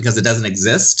stuff because it doesn't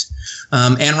exist.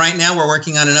 And right now we're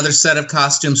working on another set of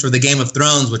costumes for the Game of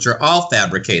Thrones, which are all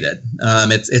fabricated.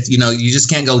 It's you just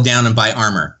can't go down and buy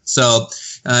armor. So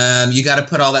you got to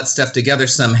put all that stuff together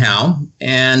somehow.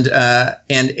 And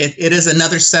it is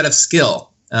another set of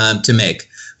skill to make.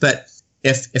 But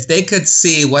if they could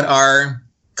see what our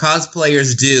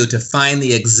cosplayers do to find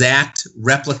the exact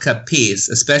replica piece,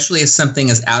 especially if something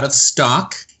is out of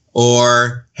stock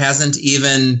or hasn't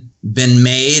even been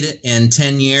made in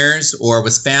 10 years or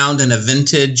was found in a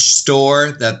vintage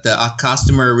store that the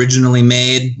costumer originally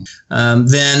made,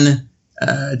 then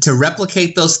to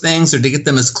replicate those things or to get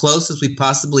them as close as we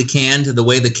possibly can to the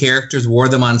way the characters wore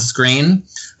them on screen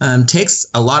takes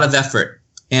a lot of effort.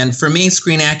 And for me,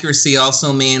 screen accuracy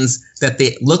also means that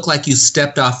they look like you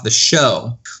stepped off the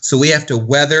show. So we have to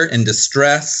weather and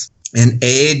distress and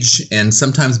age and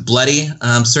sometimes bloody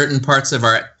certain parts of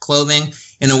our clothing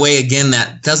in a way, again,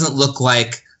 that doesn't look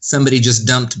like somebody just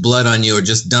dumped blood on you or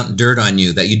just dumped dirt on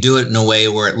you, that you do it in a way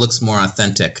where it looks more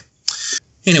authentic.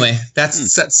 Anyway,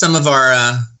 that's some of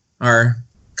our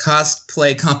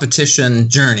cosplay competition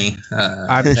journey.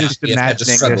 I'm just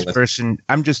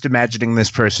imagining this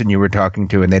person you were talking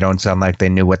to, and they don't sound like they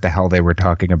knew what the hell they were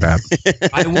talking about.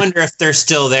 I wonder if they're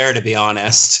still there, to be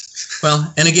honest.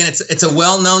 Well, and again, it's a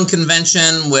well-known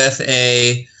convention with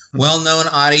a well-known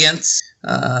audience.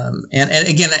 And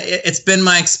again, it's been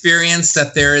my experience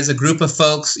that there is a group of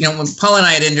folks, when Paul and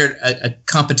I had entered a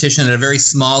competition at a very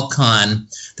small con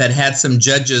that had some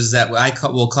judges that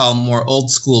we'll call more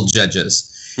old school judges.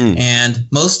 And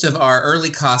most of our early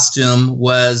costume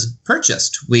was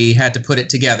purchased. We had to put it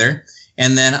together.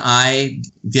 And then I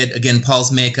did, again,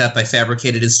 Paul's makeup. I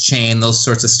fabricated his chain, those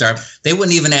sorts of stuff. They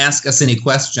wouldn't even ask us any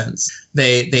questions.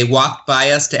 They walked by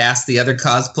us to ask the other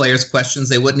cosplayers questions.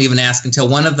 They wouldn't even ask until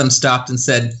one of them stopped and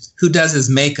said, "Who does his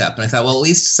makeup?" And I thought, well, at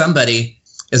least somebody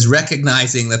is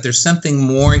recognizing that there's something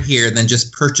more here than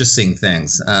just purchasing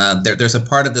things. There's a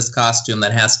part of this costume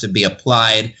that has to be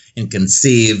applied and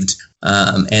conceived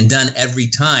and done every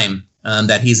time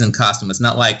that he's in costume. It's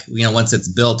not like, once it's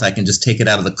built, I can just take it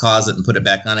out of the closet and put it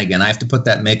back on again. I have to put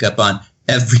that makeup on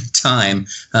every time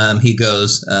he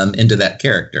goes into that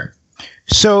character.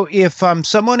 So if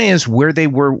someone is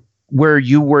where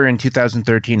you were in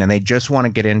 2013 and they just want to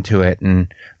get into it,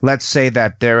 and let's say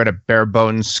that they're at a bare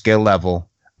bones skill level,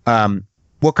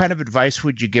 what kind of advice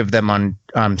would you give them on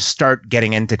start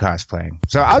getting into cosplaying?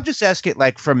 So I'll just ask it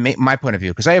like from my point of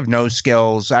view, because I have no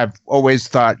skills. I've always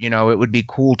thought, it would be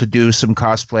cool to do some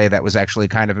cosplay that was actually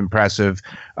kind of impressive.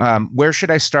 Where should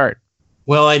I start?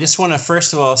 Well, I just want to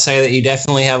first of all say that you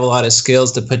definitely have a lot of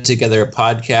skills to put together a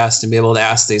podcast and be able to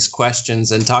ask these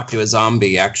questions and talk to a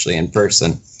zombie actually in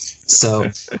person. So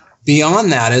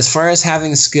beyond that, as far as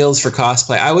having skills for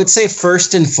cosplay, I would say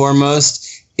first and foremost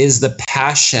is the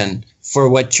passion for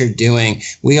what you're doing.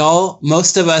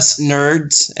 Most of us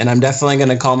nerds, and I'm definitely going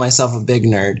to call myself a big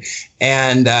nerd,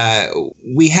 and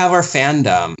we have our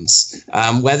fandoms,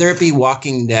 whether it be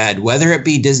Walking Dead, whether it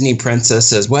be Disney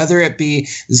princesses, whether it be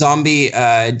zombie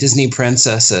Disney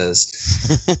princesses,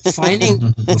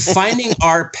 finding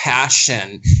our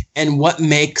passion and what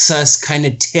makes us kind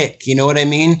of tick, you know what I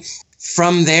mean?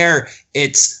 From there,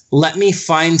 it's let me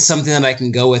find something that I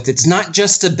can go with. It's not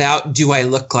just about, do I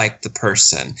look like the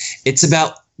person? It's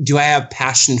about, do I have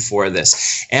passion for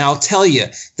this? And I'll tell you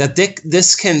that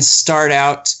this can start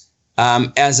out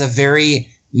as a very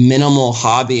minimal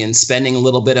hobby and spending a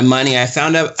little bit of money. I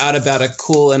found out about a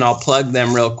cool, and I'll plug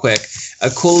them real quick,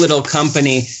 a cool little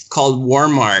company called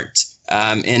Walmart.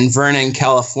 In Vernon,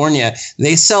 California.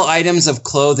 They sell items of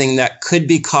clothing that could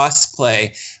be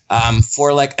cosplay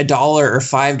for like $1 or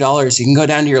 $5. You can go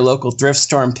down to your local thrift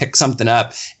store and pick something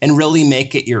up and really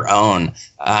make it your own.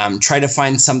 Try to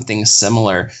find something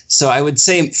similar. So I would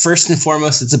say first and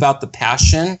foremost, it's about the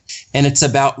passion, and it's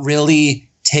about really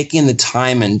taking the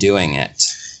time and doing it.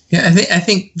 Yeah, I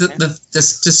think to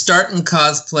start in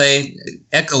cosplay,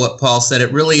 echo what Paul said.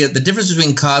 It really, the difference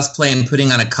between cosplay and putting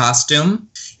on a costume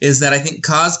is that I think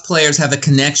cosplayers have a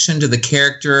connection to the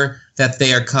character that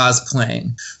they are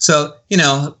cosplaying. So,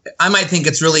 I might think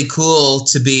it's really cool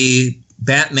to be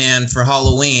Batman for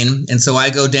Halloween, and so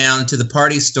I go down to the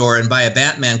party store and buy a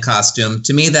Batman costume.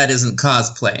 To me, that isn't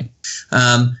cosplay.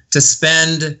 To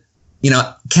spend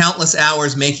countless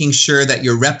hours making sure that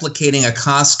you're replicating a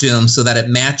costume so that it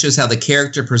matches how the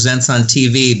character presents on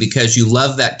TV because you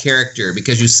love that character,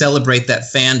 because you celebrate that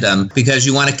fandom, because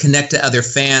you want to connect to other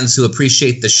fans who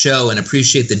appreciate the show and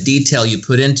appreciate the detail you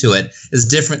put into it, is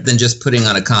different than just putting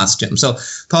on a costume. So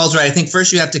Paul's right. I think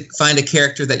first you have to find a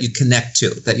character that you connect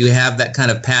to, that you have that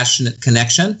kind of passionate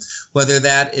connection, whether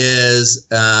that is,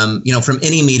 from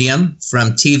any medium,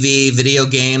 from TV, video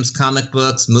games, comic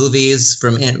books, movies,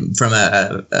 from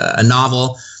a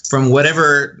novel, from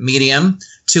whatever medium,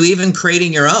 to even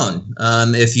creating your own,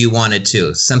 if you wanted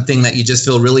to, something that you just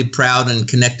feel really proud and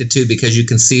connected to because you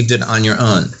conceived it on your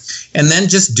own, and then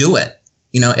just do it.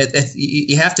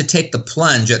 You have to take the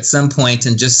plunge at some point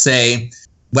and just say,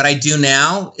 what I do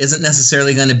now isn't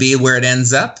necessarily going to be where it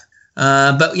ends up.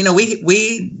 But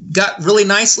we got really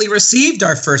nicely received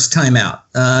our first time out,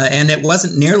 and it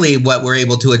wasn't nearly what we're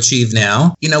able to achieve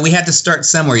now. We had to start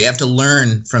somewhere. You have to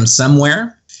learn from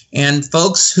somewhere, and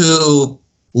folks who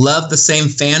love the same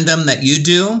fandom that you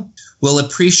do will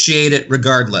appreciate it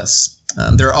regardless.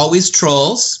 There are always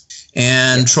trolls,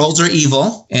 and trolls are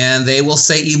evil, and they will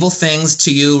say evil things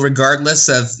to you regardless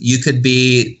of, you could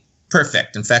be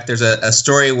perfect. In fact, there's a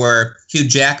story where Hugh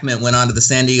Jackman went onto the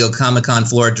San Diego Comic-Con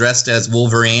floor dressed as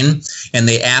Wolverine, and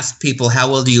they asked people, how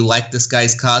well do you like this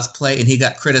guy's cosplay? And he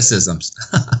got criticisms.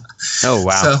 Oh,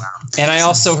 wow. And I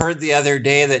also heard the other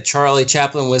day that Charlie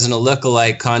Chaplin was in a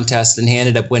lookalike contest and he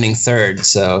ended up winning third.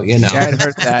 So, Yeah, I've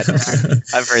heard that.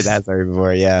 I've heard that story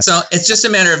before, yeah. So it's just a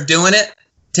matter of doing it,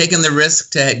 taking the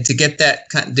risk to get that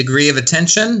degree of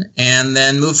attention, and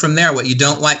then move from there. What you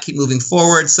don't like, keep moving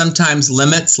forward. Sometimes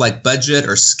limits like budget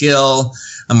or skill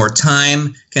or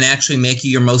time can actually make you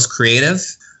your most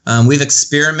creative. We've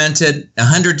experimented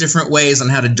 100 different ways on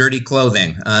how to dirty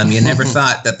clothing. You never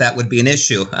thought that would be an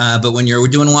issue. But when you're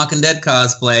doing Walking Dead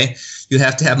cosplay, you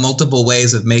have to have multiple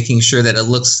ways of making sure that it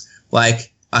looks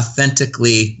like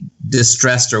authentically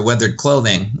distressed or weathered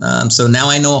clothing. So now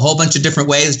I know a whole bunch of different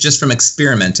ways just from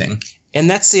experimenting. And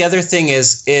that's the other thing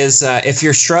is if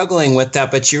you're struggling with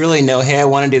that, but you really know, hey, I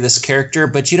want to do this character,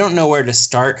 but you don't know where to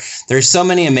start. There's so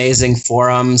many amazing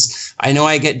forums. I know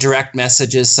I get direct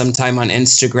messages sometime on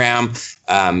Instagram,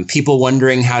 people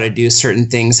wondering how to do certain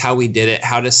things, how we did it,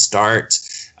 how to start.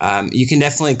 You can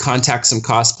definitely contact some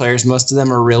cosplayers. Most of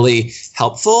them are really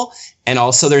helpful. And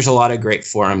also there's a lot of great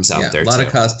forums out there. A lot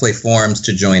of cosplay forums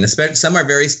to join. Especially, some are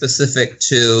very specific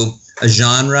to a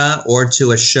genre or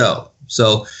to a show.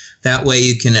 So that way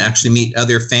you can actually meet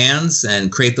other fans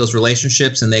and create those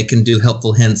relationships, and they can do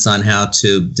helpful hints on how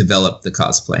to develop the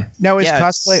cosplay. Now, is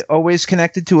cosplay always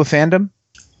connected to a fandom?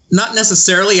 Not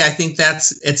necessarily. I think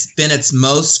it's been its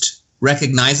most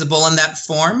recognizable in that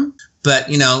form.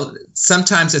 But,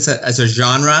 sometimes it's a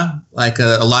genre, like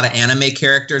a lot of anime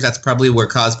characters. That's probably where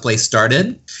cosplay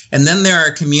started. And then there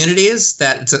are communities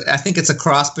that I think it's a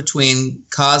cross between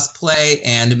cosplay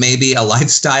and maybe a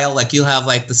lifestyle. Like you have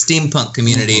like the steampunk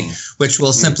community, which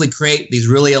will simply create these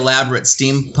really elaborate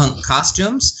steampunk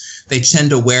costumes. They tend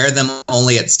to wear them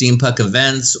only at steampunk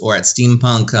events or at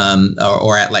steampunk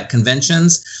or at like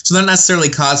conventions. So they're not necessarily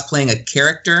cosplaying a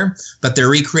character, but they're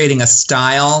recreating a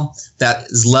style that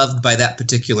is loved by that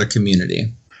particular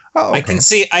community. Oh,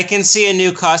 okay. I can see a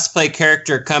new cosplay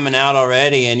character coming out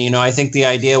already, and I think the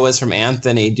idea was from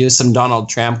Anthony, do some Donald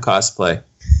Trump cosplay.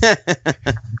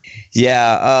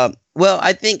 Yeah. Well,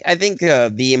 I think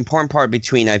the important part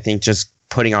between just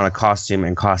putting on a costume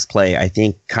and cosplay, I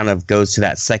think kind of goes to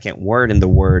that second word in the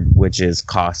word, which is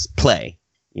cosplay.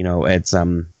 It's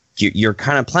you're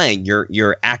kind of playing,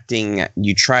 you're acting,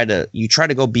 you try to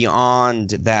go beyond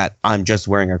that. I'm just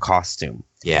wearing a costume.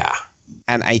 Yeah.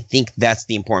 And I think that's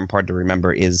the important part to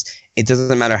remember is it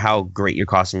doesn't matter how great your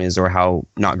costume is or how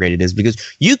not great it is, because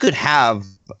you could have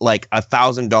like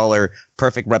 $1,000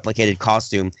 perfect replicated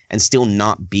costume and still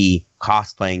not be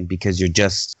cosplaying because you're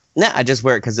just, I just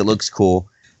wear it because it looks cool.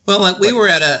 Well, we were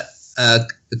at a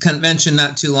convention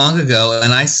not too long ago,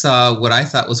 and I saw what I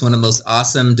thought was one of the most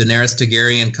awesome Daenerys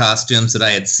Targaryen costumes that I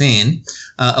had seen.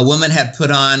 A woman had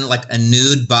put on like a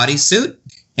nude bodysuit,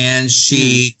 and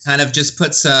she kind of just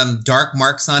put some dark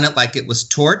marks on it like it was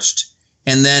torched.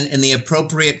 And then in the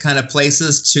appropriate kind of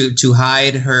places to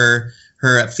hide her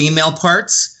female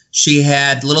parts, she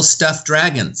had little stuffed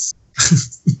dragons.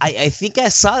 I think I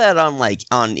saw that on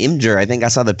Imgur. I think I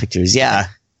saw the pictures. Yeah.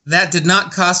 That did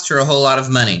not cost her a whole lot of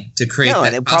money to create. No,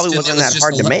 and it probably wasn't that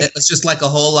hard to make. It was just like a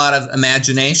whole lot of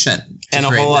imagination and a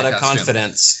whole lot of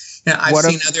confidence. I've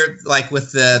seen other, like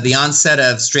with the onset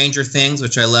of Stranger Things,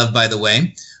 which I love, by the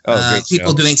way.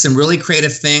 People doing some really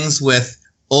creative things with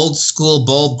old school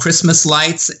bulb Christmas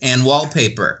lights and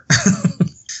wallpaper,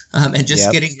 and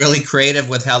just getting really creative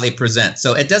with how they present.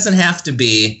 So it doesn't have to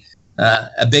be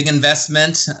a big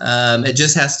investment. It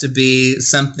just has to be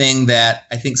something that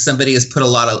I think somebody has put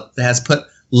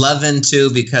love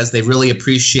into because they really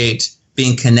appreciate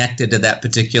being connected to that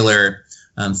particular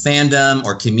fandom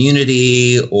or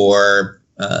community or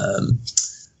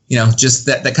just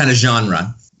that kind of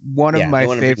genre. One of my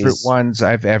favorite ones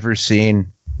I've ever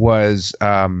seen was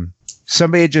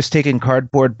somebody had just taken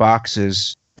cardboard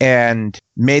boxes and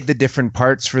made the different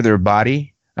parts for their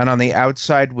body, and on the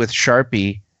outside with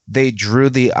Sharpie they drew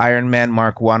the Iron Man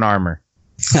Mark I armor.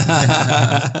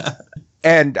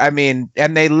 And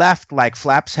they left like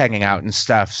flaps hanging out and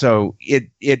stuff. So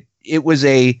it was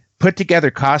a put together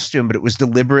costume, but it was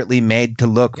deliberately made to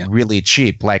look really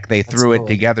cheap. Like they threw it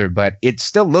together, but it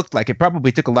still looked like it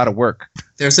probably took a lot of work.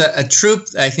 There's a troupe,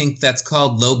 I think, that's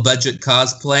called Low Budget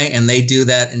Cosplay, and they do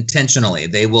that intentionally.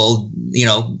 They will,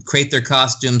 create their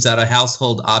costumes out of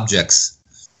household objects.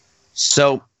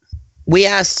 So we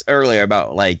asked earlier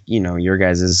about your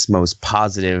guys' most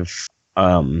positive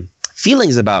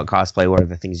feelings about cosplay. What are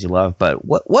the things you love? But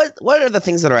what are the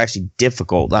things that are actually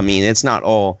difficult? I mean, it's not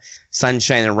all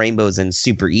sunshine and rainbows and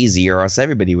super easy, or else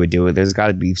everybody would do it. There's got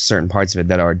to be certain parts of it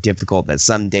that are difficult, that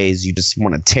some days you just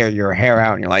want to tear your hair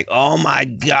out and you're like, oh my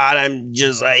God, I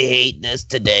hate this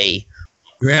today.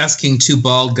 You're asking two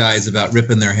bald guys about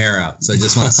ripping their hair out, so I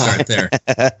just want to start there.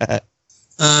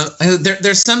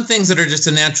 There's some things that are just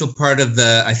a natural part of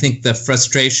the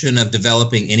frustration of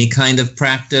developing any kind of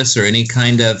practice or any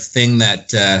kind of thing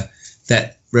that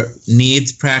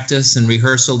needs practice and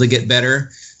rehearsal to get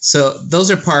better. So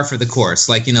those are par for the course,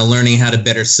 like, learning how to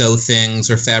better sew things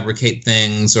or fabricate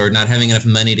things, or not having enough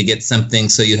money to get something,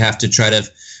 so you have to try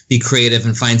to be creative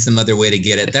and find some other way to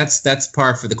get it. That's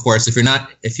par for the course. If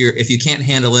you can't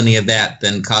handle any of that,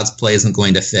 then cosplay isn't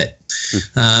going to fit.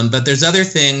 But there's other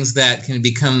things that can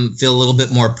feel a little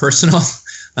bit more personal,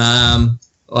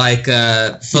 like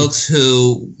folks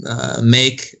who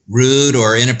make rude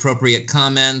or inappropriate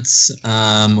comments.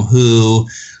 Who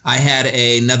I had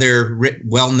another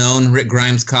well-known Rick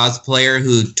Grimes cosplayer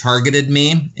who targeted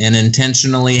me and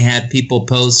intentionally had people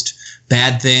post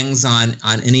bad things on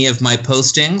any of my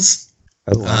postings.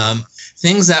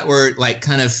 Things that were like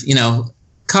kind of,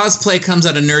 cosplay comes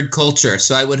out of nerd culture.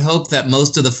 So I would hope that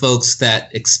most of the folks that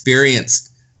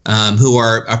experienced, who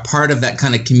are a part of that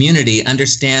kind of community,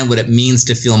 understand what it means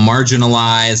to feel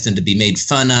marginalized and to be made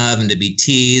fun of and to be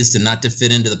teased and not to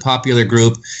fit into the popular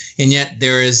group. And yet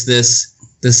there is this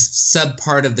sub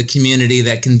part of the community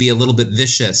that can be a little bit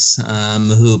vicious,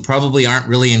 who probably aren't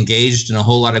really engaged in a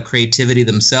whole lot of creativity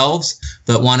themselves,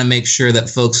 but want to make sure that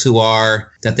folks who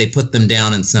are, that they put them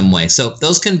down in some way. So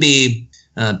those can be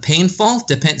painful,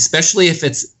 especially if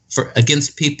it's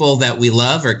against people that we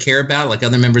love or care about, like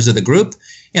other members of the group.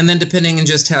 And then depending on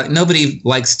just how, nobody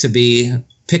likes to be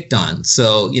picked on.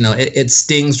 So, it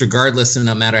stings regardless, and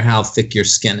no matter how thick your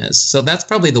skin is. So that's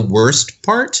probably the worst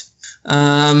part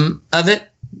of it.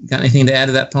 Got anything to add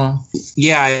to that, Paul?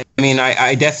 Yeah,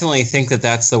 I definitely think that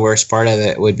that's the worst part of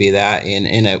it, would be that.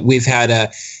 We've had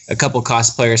a couple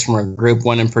cosplayers from our group,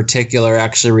 one in particular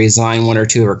actually resign one or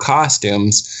two of her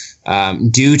costumes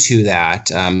due to that,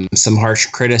 some harsh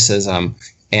criticism.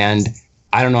 And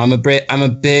I don't know. I'm a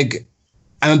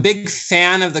big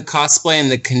fan of the cosplay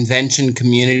and the convention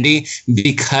community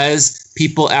because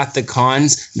people at the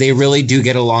cons, they really do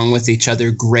get along with each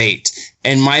other great.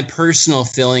 And my personal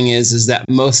feeling is that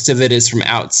most of it is from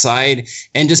outside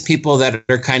and just people that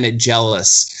are kind of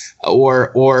jealous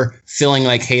or feeling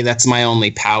like, hey, that's my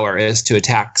only power is to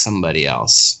attack somebody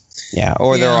else. Yeah,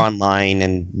 or they're online,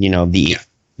 and the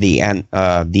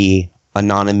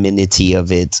anonymity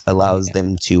of it allows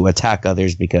them to attack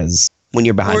others because when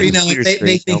you're behind, or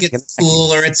they think it's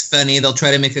cool or it's funny. They'll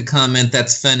try to make a comment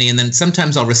that's funny, and then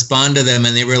sometimes I'll respond to them,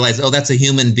 and they realize, oh, that's a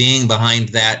human being behind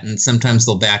that, and sometimes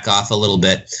they'll back off a little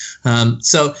bit.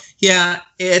 So yeah,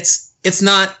 it's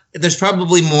not. There's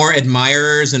probably more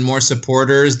admirers and more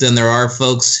supporters than there are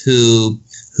folks who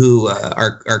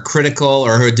are critical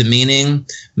or who are demeaning.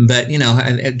 But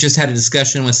I just had a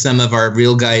discussion with some of our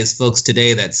Real Guys folks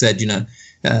today that said,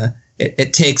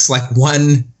 it takes like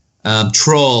one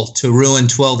troll to ruin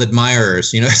 12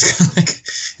 admirers. It's kind of like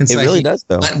it really does,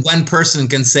 though. One person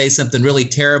can say something really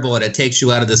terrible and it takes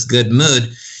you out of this good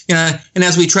mood. And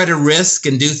as we try to risk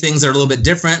and do things that are a little bit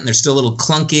different and they're still a little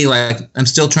clunky, like I'm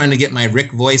still trying to get my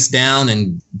Rick voice down,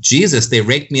 and Jesus, they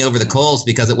raked me over the coals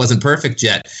because it wasn't perfect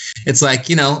yet. It's like,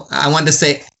 I wanted to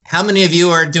say, how many of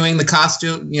you are doing the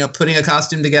costume, putting a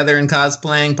costume together and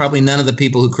cosplaying? Probably none of the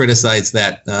people who criticized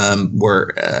that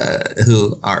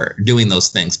who are doing those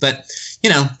things. But,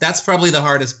 that's probably the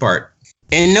hardest part.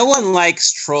 And no one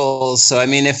likes trolls. So, I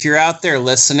mean, if you're out there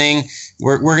listening,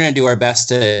 we're going to do our best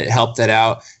to help that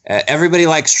out. Everybody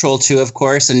likes Troll 2, of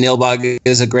course, and Nilbog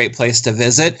is a great place to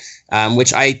visit,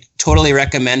 which I totally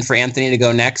recommend for Anthony to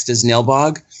go next is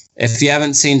Nilbog. If you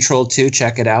haven't seen Troll 2,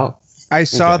 check it out. I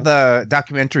saw the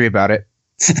documentary about it.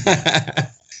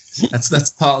 That's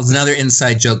Paul's another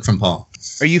inside joke from Paul.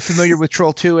 Are you familiar with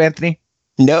Troll 2, Anthony?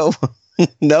 No.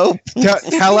 No.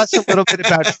 Tell us a little bit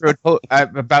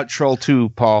about Troll 2,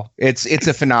 Paul. It's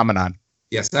a phenomenon.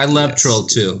 Yes, I love Troll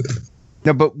 2.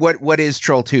 No, but what is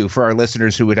Troll 2 for our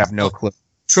listeners who would have no clue?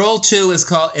 Troll 2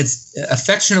 it's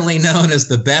affectionately known as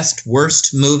the best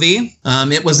worst movie.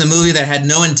 It was a movie that had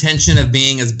no intention of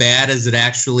being as bad as it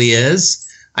actually is.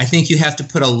 I think you have to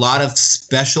put a lot of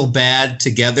special bad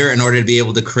together in order to be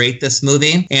able to create this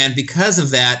movie. And because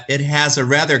of that, it has a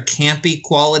rather campy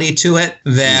quality to it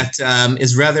that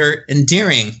is rather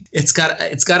endearing. It's got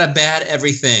a bad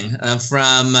everything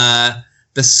from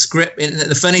the script. And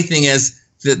the funny thing is,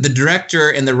 the director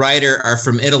and the writer are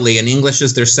from Italy, and English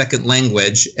is their second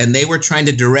language. And they were trying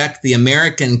to direct the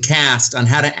American cast on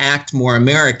how to act more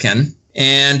American.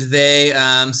 And they,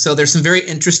 so there's some very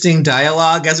interesting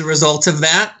dialogue as a result of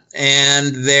that.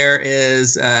 And there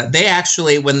is, they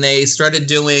actually, when they started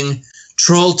doing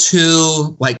Troll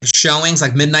 2, like showings,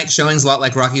 like midnight showings, a lot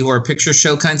like Rocky Horror Picture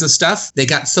Show kinds of stuff, they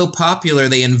got so popular,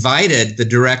 they invited the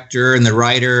director and the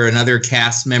writer and other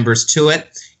cast members to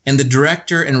it. And the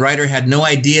director and writer had no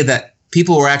idea that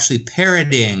people were actually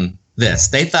parodying this.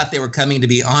 They thought they were coming to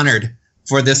be honored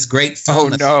for this great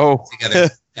film. Oh, no.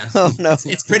 Together. Yeah. Oh, no.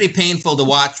 It's pretty painful to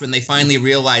watch when they finally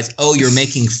realize, oh, you're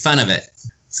making fun of it.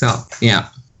 So, yeah.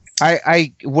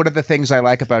 I one of the things I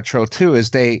like about Troll 2 is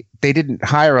they didn't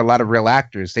hire a lot of real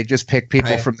actors. They just picked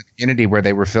people from the community where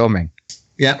they were filming.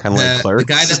 Yeah, kind of like Clerks. The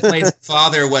guy that played the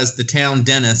father was the town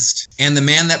dentist, and the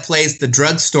man that plays the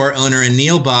drugstore owner in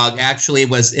Nilbog actually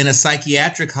was in a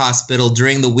psychiatric hospital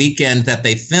during the weekend that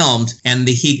they filmed, and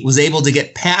he was able to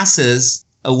get passes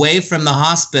away from the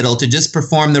hospital to just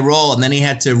perform the role, and then he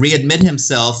had to readmit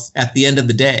himself at the end of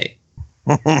the day.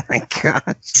 Oh my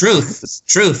God. Truth.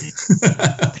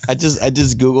 I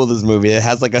just Googled this movie. It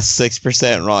has like a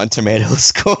 6% Rotten Tomatoes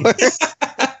score.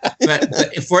 but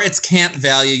for its camp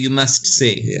value, you must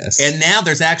see. Yes. And now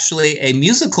there's actually a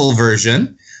musical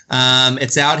version.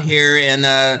 It's out here in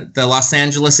the Los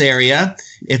Angeles area.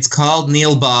 It's called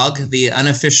Nilbog, the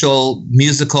unofficial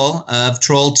musical of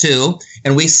Troll 2.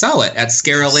 And we saw it at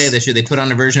Scare LA this year. They put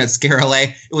on a version at Scare LA.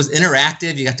 It was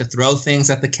interactive. You got to throw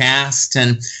things at the cast,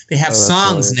 and they have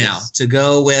songs hilarious. now to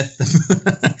go with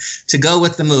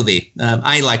the movie.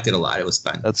 I liked it a lot. It was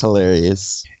fun. That's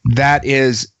hilarious. That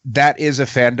is a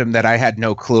fandom that I had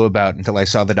no clue about until I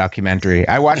saw the documentary.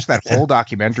 I watched that whole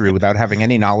documentary without having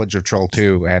any knowledge of Troll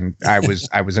 2, and I was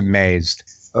amazed.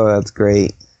 Oh, that's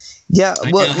great. Yeah,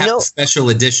 I well, now have a special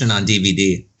edition on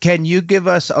DVD. Can you give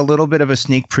us a little bit of a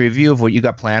sneak preview of what you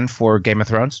got planned for Game of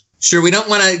Thrones? Sure. We don't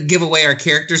want to give away our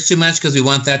characters too much because we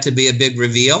want that to be a big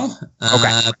reveal.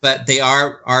 Okay. But they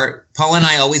are Paul and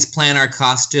I always plan our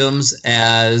costumes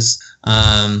as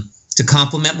to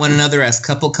complement one another as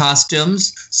couple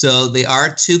costumes. So they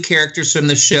are two characters from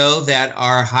the show that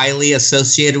are highly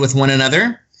associated with one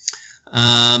another.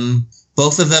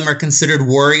 Both of them are considered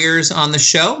warriors on the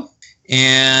show.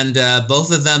 And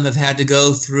both of them have had to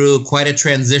go through quite a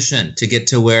transition to get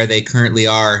to where they currently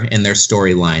are in their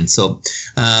storyline. So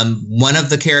one of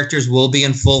the characters will be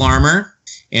in full armor,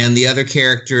 and the other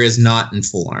character is not in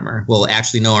full armor. Well,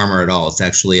 actually, no armor at all. It's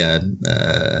actually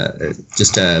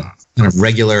just a kind of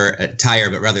regular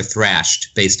attire, but rather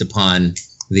thrashed based upon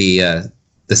the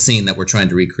scene that we're trying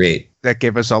to recreate. That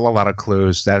gave us all a lot of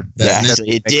clues. That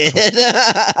Actually, it did.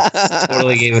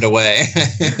 Totally gave it away.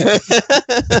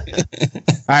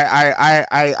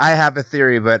 I have a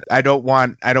theory, but I don't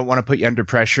want to put you under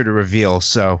pressure to reveal.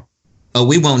 So,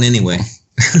 we won't anyway.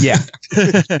 Yeah,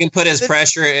 You can put as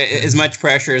much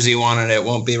pressure as you want, and it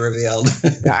won't be revealed.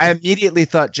 I immediately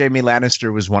thought Jaime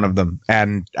Lannister was one of them,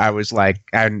 and I was like,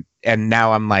 and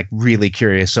now I'm like really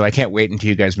curious. So I can't wait until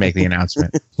you guys make the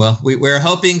announcement. Well, we're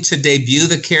hoping to debut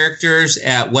the characters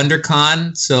at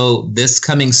WonderCon. So this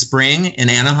coming spring in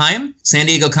Anaheim, San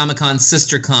Diego Comic-Con's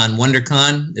sister con,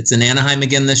 WonderCon. It's in Anaheim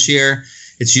again this year.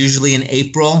 It's usually in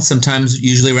April, sometimes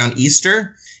usually around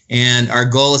Easter. And our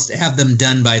goal is to have them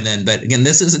done by then. But again,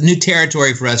 this is a new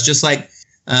territory for us, just like,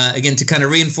 again, to kind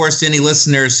of reinforce to any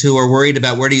listeners who are worried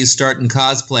about where do you start in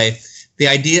cosplay. The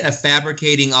idea of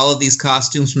fabricating all of these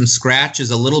costumes from scratch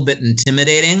is a little bit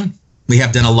intimidating. We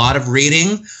have done a lot of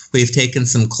reading. We've taken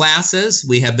some classes.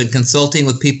 We have been consulting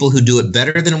with people who do it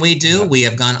better than we do. We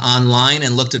have gone online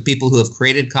and looked at people who have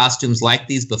created costumes like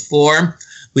these before.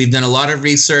 We've done a lot of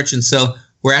research. And so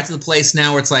we're at the place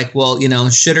now where it's like, well,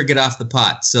 shit or get off the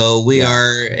pot. So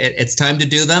it's time to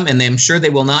do them. And I'm sure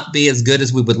they will not be as good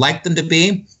as we would like them to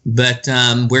be. But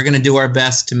we're going to do our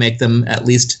best to make them at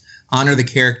least honor the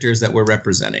characters that we're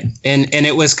representing. And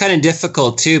it was kind of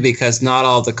difficult too, because not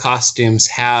all the costumes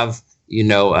have,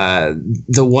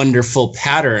 the wonderful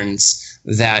patterns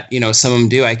that, some of them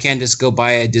do. I can't just go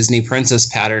buy a Disney princess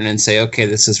pattern and say, okay,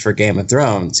 this is for Game of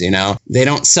Thrones. They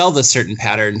don't sell the certain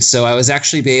patterns. So I was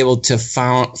actually be able to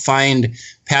find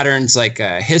patterns like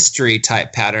history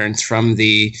type patterns from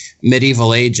the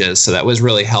medieval ages. So that was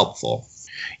really helpful.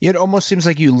 It almost seems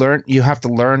like you have to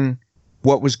learn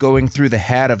what was going through the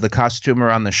head of the costumer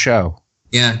on the show.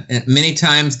 Yeah, and many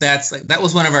times that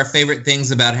was one of our favorite things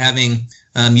about having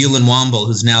Yulin Womble,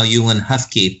 who's now Yulin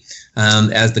Hufke,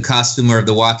 as the costumer of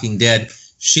The Walking Dead.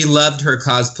 She loved her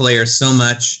cosplayers so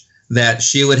much that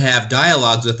she would have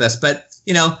dialogues with us, but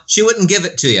she wouldn't give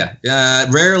it to you.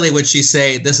 Rarely would she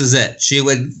say, "This is it."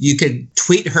 You could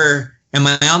tweet her, "Am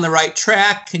I on the right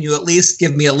track? Can you at least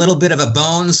give me a little bit of a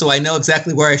bone so I know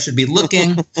exactly where I should be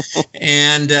looking?"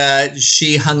 And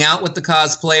she hung out with the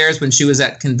cosplayers when she was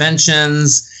at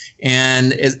conventions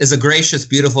and is a gracious,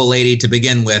 beautiful lady to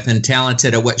begin with and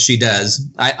talented at what she does.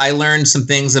 I learned some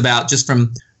things about just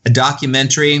from a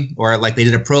documentary, or like they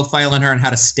did a profile on her on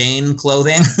how to stain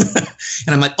clothing.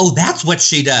 And I'm like, oh, that's what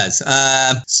she does.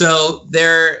 So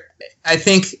I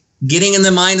think getting in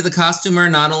the mind of the costumer,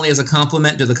 not only as a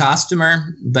compliment to the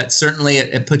costumer, but certainly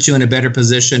it puts you in a better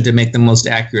position to make the most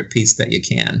accurate piece that you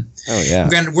can. Oh yeah.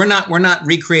 Granted, we're not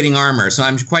recreating armor, so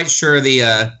I'm quite sure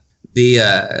the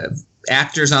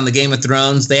actors on the Game of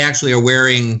Thrones, they actually are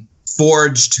wearing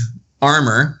forged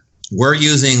armor. We're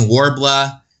using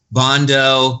Worbla,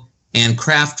 Bondo, and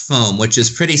craft foam, which is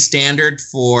pretty standard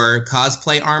for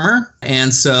cosplay armor.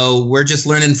 And so we're just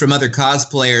learning from other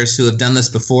cosplayers who have done this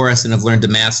before us and have learned to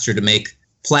master to make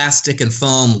plastic and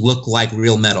foam look like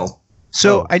real metal.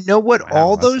 So I know what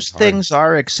all those things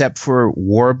are except for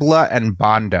Worbla and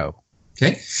Bondo.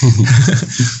 Okay.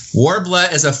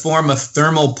 Worbla is a form of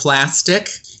thermal plastic.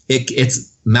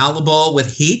 It's malleable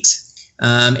with heat.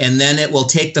 And then it will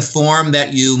take the form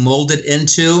that you mold it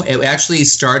into. It actually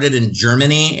started in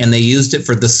Germany, and they used it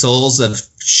for the soles of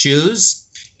shoes.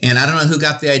 And I don't know who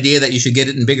got the idea that you should get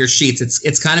it in bigger sheets.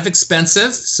 It's kind of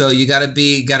expensive, so you got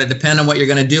to depend on what you're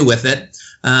going to do with it.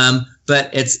 But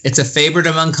it's a favorite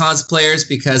among cosplayers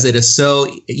because it is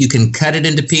so you can cut it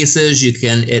into pieces.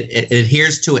 It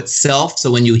adheres to itself,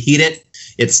 so when you heat it,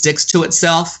 it sticks to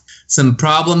itself. Some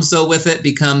problems though with it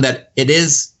become that it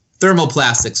is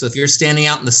thermoplastic. So if you're standing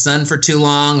out in the sun for too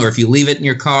long, or if you leave it in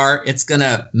your car, it's going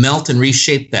to melt and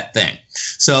reshape that thing.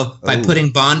 So by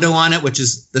putting Bondo on it, which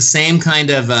is the same kind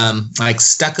of like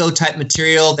stucco type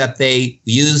material that they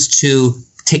use to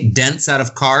take dents out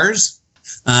of cars,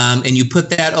 and you put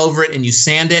that over it and you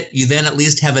sand it, you then at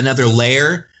least have another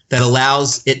layer that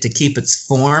allows it to keep its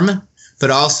form, but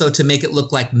also to make it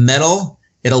look like metal.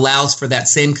 It allows for that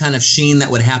same kind of sheen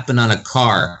that would happen on a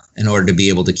car in order to be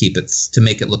able to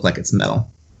make it look like it's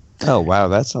metal. Oh, wow.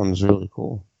 That sounds really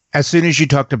cool. As soon as you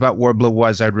talked about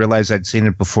Worbla I realized I'd seen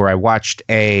it before. I watched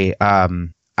a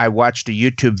I watched a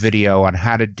YouTube video on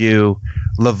how to do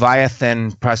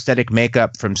Leviathan prosthetic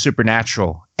makeup from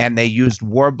Supernatural, and they used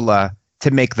Warbler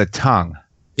to make the tongue.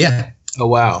 Yeah. Oh,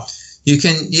 wow. You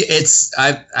can.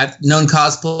 I've known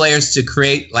cosplayers to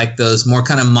create like those more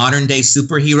kind of modern day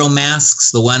superhero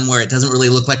masks. The one where it doesn't really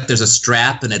look like there's a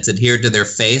strap and it's adhered to their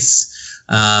face.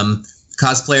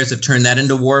 Cosplayers have turned that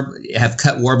into have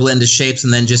cut Warbler into shapes,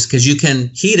 and then just because you can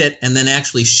heat it and then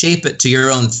actually shape it to your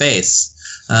own face,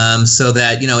 so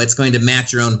that it's going to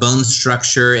match your own bone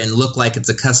structure and look like it's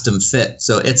a custom fit.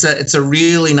 So it's a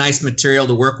really nice material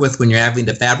to work with when you're having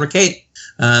to fabricate.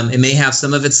 It may have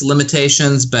some of its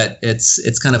limitations, but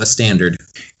it's kind of a standard.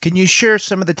 Can you share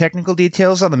some of the technical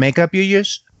details on the makeup you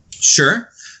use? Sure.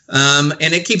 And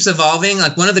it keeps evolving.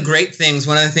 Like one of the things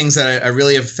that I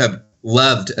really have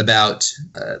loved about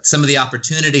some of the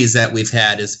opportunities that we've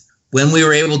had is when we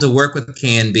were able to work with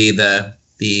KNB,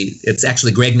 it's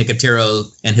actually Greg Nicotero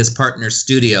and his partner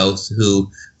studios who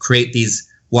create these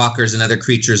walkers and other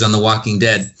creatures on The Walking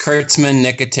Dead. Kurtzman,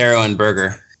 Nicotero, and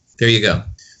Berger. There you go.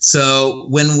 So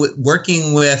when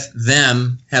working with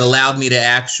them had allowed me to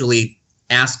actually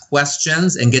ask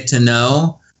questions and get to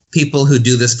know people who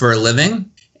do this for a living.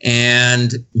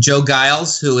 And Joe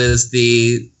Giles, who is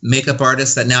the makeup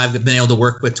artist that now I've been able to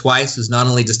work with twice, who's not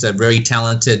only just a very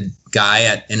talented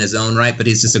guy in his own right, but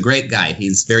he's just a great guy.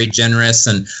 He's very generous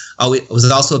and was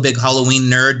also a big Halloween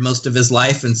nerd most of his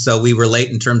life. And so we relate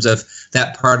in terms of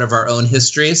that part of our own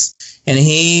histories. And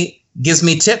he gives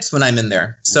me tips when I'm in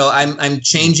there. So I'm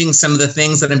changing some of the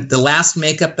things the last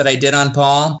makeup that I did on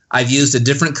Paul, I've used a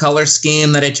different color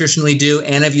scheme that I traditionally do,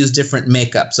 and I've used different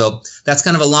makeup. So that's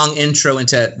kind of a long intro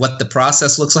into what the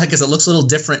process looks like, because it looks a little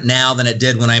different now than it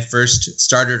did when I first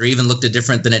started, or even looked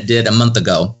different than it did a month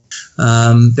ago.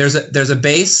 There's a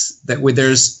base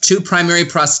there's two primary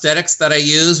prosthetics that I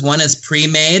use. One is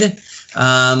pre-made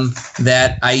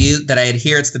that I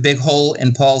adhere. It's the big hole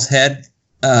in Paul's head.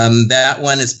 That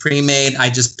one is pre-made.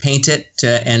 I just paint it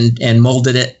and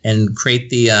molded it and create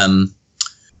the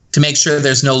to make sure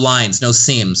there's no lines, no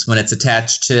seams when it's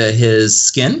attached to his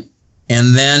skin.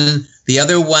 And then the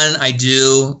other one I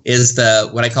do is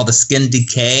what I call the skin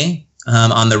decay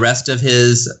on the rest of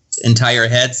his entire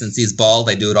head. Since he's bald,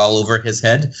 I do it all over his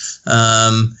head.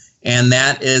 And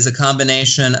that is a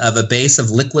combination of a base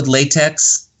of liquid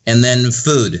latex and then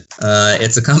food.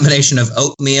 It's a combination of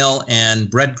oatmeal and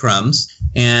breadcrumbs,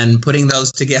 and putting those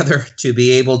together to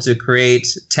be able to create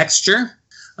texture.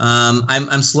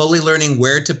 I'm slowly learning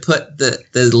where to put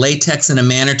the latex in a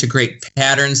manner to create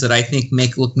patterns that I think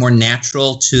make look more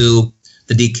natural to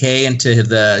the decay and to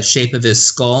the shape of his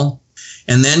skull.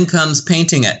 And then comes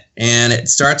painting it. And it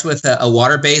starts with a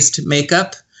water-based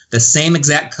makeup, the same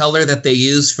exact color that they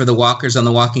use for the walkers on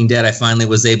The Walking Dead I finally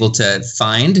was able to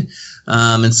find.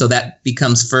 And so that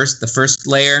becomes the first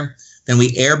layer. Then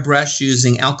we airbrush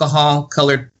using alcohol-based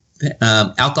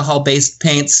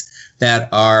paints that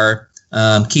are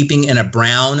keeping in a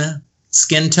brown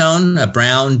skin tone, a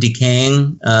brown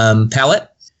decaying palette.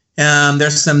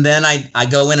 Then I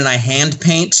go in and I hand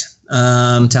paint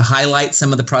to highlight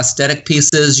some of the prosthetic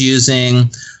pieces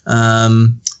using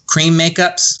cream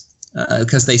makeups.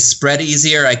 Because they spread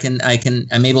easier,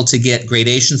 I'm able to get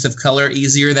gradations of color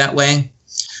easier that way.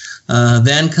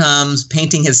 Then comes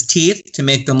painting his teeth to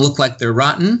make them look like they're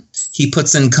rotten. He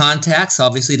puts in contacts,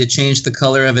 obviously, to change the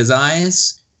color of his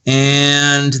eyes.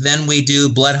 And then we do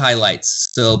blood highlights.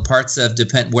 So parts of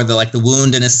where the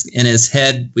wound in his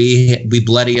head, we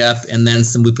bloody up, and then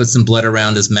we put some blood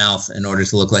around his mouth in order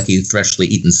to look like he's freshly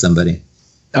eaten somebody.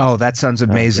 Oh, that sounds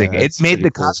amazing. Okay, it made the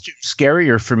costume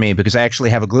scarier for me because I actually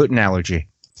have a gluten allergy.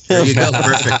 There you go.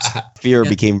 Perfect. Fear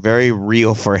became very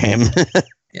real for him.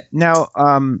 Yeah. Now,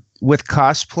 with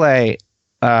cosplay,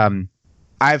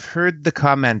 I've heard the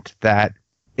comment that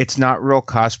it's not real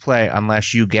cosplay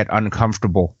unless you get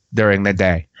uncomfortable during the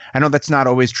day. I know that's not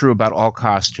always true about all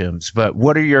costumes, but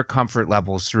what are your comfort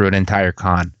levels through an entire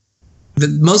con?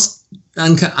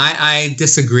 I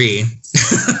disagree.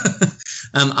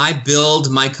 I build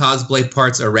my cosplay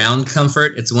parts around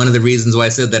comfort. It's one of the reasons why I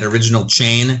said that original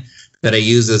chain that I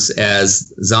use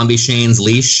as Zombie Shane's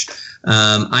leash.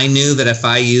 I knew that if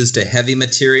I used a heavy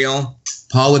material,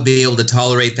 Paul would be able to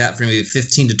tolerate that for maybe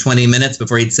 15 to 20 minutes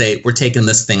before he'd say, we're taking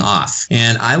this thing off.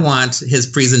 And I want his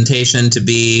presentation to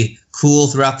be cool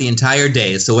throughout the entire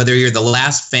day. So whether you're the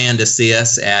last fan to see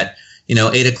us at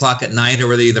 8 o'clock at night, or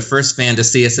whether you're the first fan to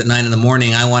see us at 9 in the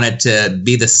morning, I want it to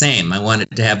be the same. I want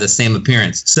it to have the same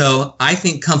appearance. So I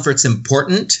think comfort's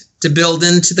important. to build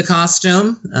into the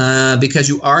costume because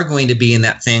you are going to be in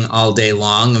that thing all day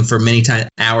long and for many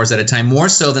hours at a time, more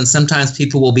so than sometimes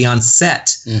people will be on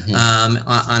set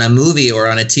on a movie or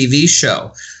on a TV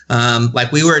show.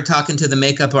 Like we were talking to the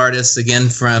makeup artists again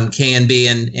from K&B,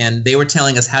 and they were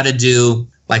telling us how to do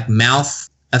like mouth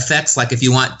effects, like if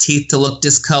you want teeth to look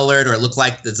discolored or look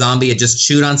like the zombie had just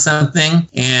chewed on something.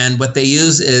 And what they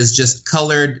use is just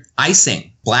colored icing,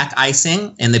 black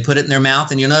icing, and they put it in their mouth.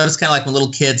 And you'll notice kind of like when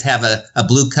little kids have a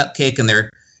blue cupcake in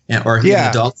their, or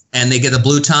adults, and they get a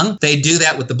blue tongue. They do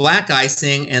that with the black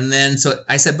icing. And then, so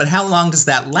I said, but how long does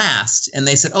that last? And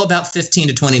they said, about 15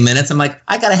 to 20 minutes. I'm like,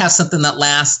 I got to have something that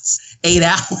lasts 8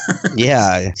 hours.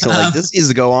 Yeah. So like this needs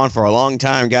to go on for a long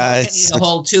time, guys. A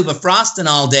whole tube of frosting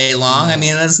all day long. I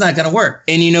mean, that's not going to work.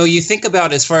 And, you think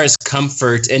about as far as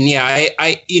comfort, and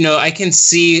I can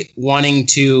see wanting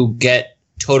to get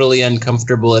totally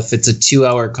uncomfortable if it's a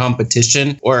 2-hour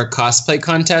competition or a cosplay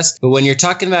contest. But when you're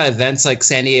talking about events like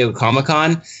San Diego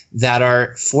Comic-Con that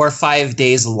are 4 or 5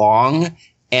 days long,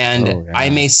 and I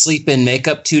may sleep in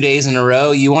makeup 2 days in a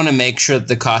row, you want to make sure that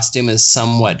the costume is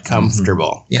somewhat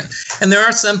comfortable. Yeah. And there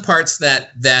are some parts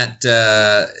that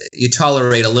you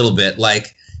tolerate a little bit,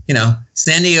 like,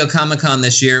 San Diego Comic-Con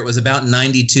this year, it was about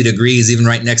 92 degrees, even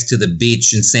right next to the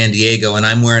beach in San Diego, and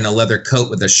I'm wearing a leather coat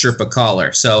with a Sherpa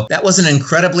collar. So that wasn't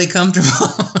incredibly comfortable.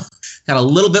 Got a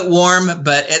little bit warm,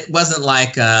 but it wasn't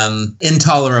like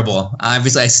intolerable.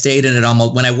 Obviously, I stayed in it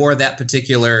almost, when I wore that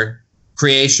particular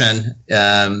creation,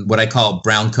 what I call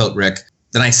brown coat Rick,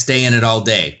 then I stay in it all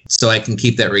day so I can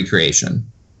keep that recreation.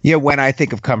 Yeah, when I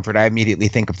think of comfort, I immediately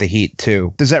think of the heat,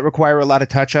 too. Does that require a lot of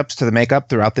touch-ups to the makeup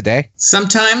throughout the day?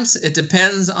 Sometimes. It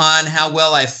depends on how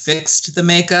well I fixed the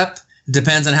makeup. It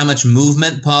depends on how much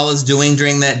movement Paul is doing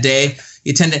during that day.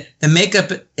 The makeup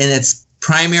in its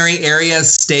primary area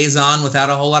stays on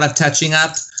without a whole lot of touching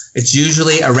up. It's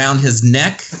usually around his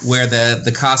neck where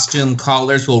the costume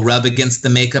collars will rub against the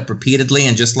makeup repeatedly,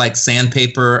 and just like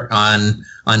sandpaper on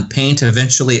paint,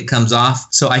 eventually it comes off.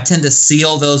 So I tend to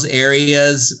seal those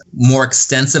areas more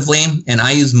extensively, and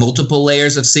I use multiple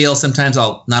layers of seal. Sometimes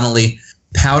I'll not only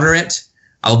powder it,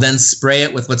 I'll then spray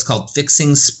it with what's called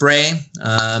fixing spray.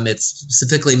 It's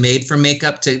specifically made for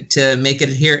makeup to make it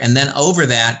adhere, and then over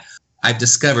that, I've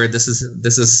discovered, this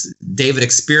is David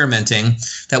experimenting,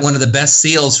 that one of the best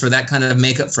seals for that kind of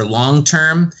makeup for long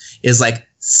term is like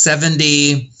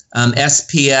 70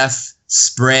 SPF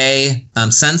spray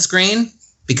sunscreen,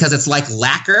 because it's like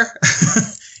lacquer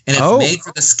and it's made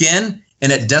for the skin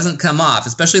and it doesn't come off,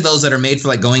 especially those that are made for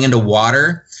like going into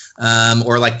water,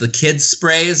 or like the kids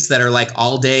sprays that are like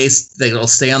all day, they'll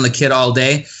stay on the kid all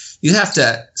day. You have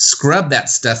to scrub that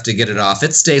stuff to get it off.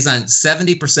 It stays on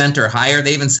 70% or higher.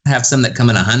 They even have some that come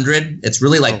in 100. It's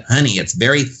really like honey. It's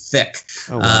very thick.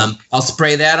 Wow. I'll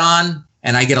spray that on,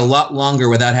 and I get a lot longer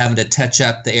without having to touch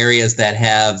up the areas that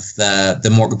have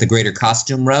the greater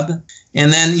costume rub.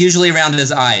 And then usually around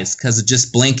his eyes, because of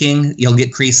just blinking, you'll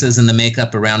get creases in the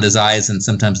makeup around his eyes, and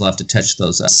sometimes I'll have to touch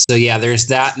those up. So yeah, there's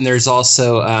that, and there's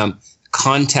also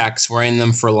contacts, wearing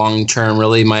them for long term.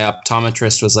 Really, my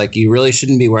optometrist was like, you really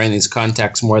shouldn't be wearing these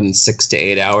contacts more than 6 to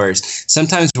 8 hours.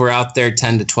 Sometimes we're out there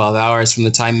 10 to 12 hours from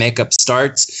the time makeup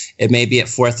starts. It may be at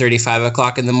 4:30, 5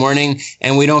 o'clock in the morning,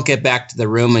 and we don't get back to the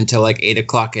room until like 8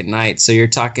 o'clock at night. So you're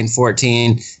talking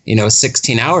 14,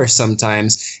 16 hours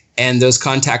sometimes. And those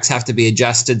contacts have to be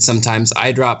adjusted, sometimes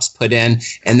eye drops put in,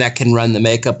 and that can run the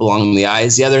makeup along the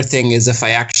eyes. The other thing is if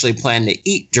I actually plan to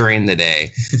eat during the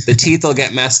day, the teeth will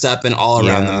get messed up and all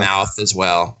around the mouth as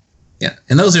well. Yeah,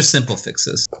 and those are simple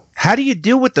fixes. How do you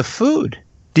deal with the food?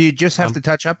 Do you just have to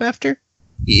touch up after?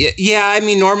 Yeah, I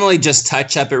mean, normally just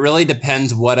touch up. It really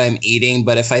depends what I'm eating,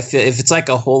 but if it's like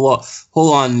a whole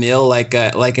on meal, like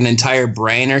an entire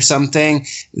brain or something,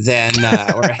 then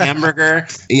or a hamburger,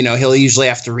 he'll usually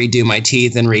have to redo my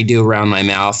teeth and redo around my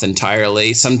mouth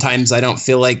entirely. Sometimes I don't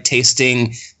feel like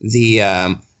tasting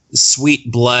the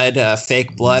sweet blood,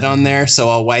 fake blood on there, so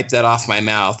I'll wipe that off my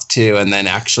mouth too, and then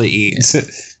actually eat.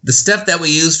 The stuff that we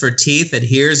use for teeth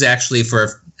adheres actually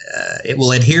it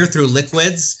will adhere through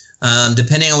liquids.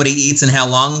 Depending on what he eats and how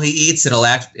long he eats, it'll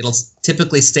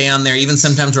typically stay on there. Even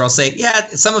sometimes where I'll say, yeah,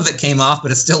 some of it came off,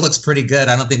 but it still looks pretty good.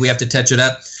 I don't think we have to touch it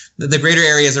up. The greater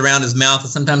areas around his mouth,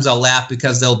 sometimes I'll laugh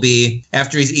because they'll be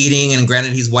after he's eating, and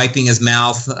granted he's wiping his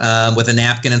mouth with a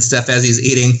napkin and stuff as he's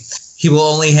eating. He will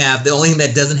only have, the only thing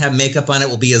that doesn't have makeup on it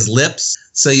will be his lips.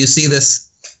 So you see this,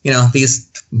 these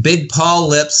big Paul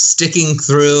lips sticking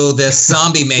through this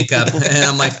zombie makeup. And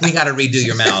I'm like, we got to redo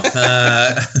your mouth.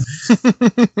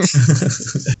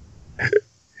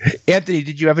 Anthony,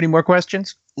 did you have any more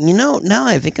questions? No,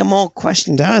 I think I'm all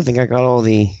questioned out. I think I got all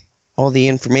the all the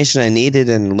information I needed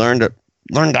and learned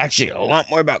actually a lot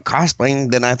more about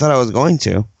cosplaying than I thought I was going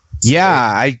to.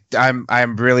 Yeah,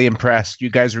 I'm really impressed. You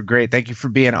guys were great. Thank you for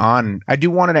being on. I do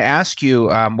wanted to ask you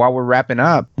while we're wrapping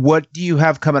up, what do you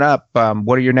have coming up?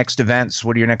 What are your next events?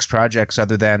 What are your next projects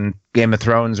other than Game of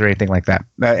Thrones or anything like that?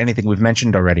 Anything we've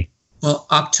mentioned already? Well,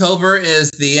 October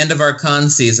is the end of our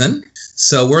con season,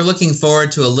 so we're looking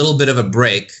forward to a little bit of a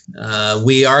break.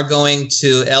 We are going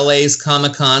to LA's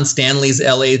Comic-Con, Stanley's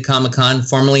LA Comic-Con,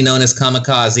 formerly known as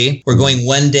Kamikaze. We're going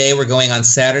one day, we're going on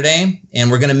Saturday,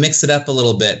 and we're going to mix it up a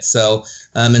little bit. So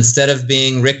instead of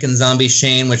being Rick and Zombie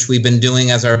Shane, which we've been doing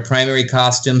as our primary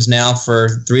costumes now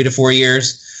for 3 to 4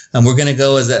 years, we're going to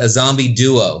go as a zombie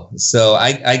duo. So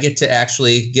I get to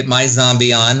actually get my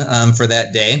zombie on for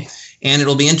that day. And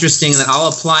it'll be interesting that I'll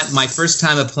apply my first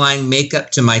time applying makeup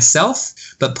to myself,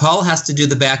 but Paul has to do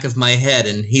the back of my head,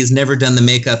 and he's never done the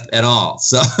makeup at all.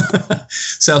 So,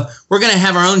 so we're going to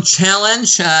have our own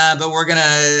challenge, but we're going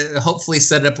to hopefully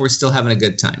set it up. We're still having a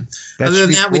good time. Other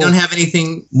than that, cool. We don't have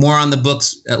anything more on the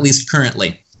books, at least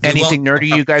currently. Anything nerdy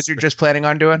you guys are just planning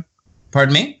on doing?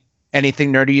 Pardon me?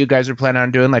 Anything nerdy you guys are planning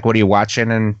on doing? Like, what are you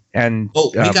watching? And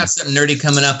we got something nerdy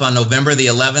coming up on November the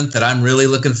 11th that I'm really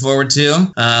looking forward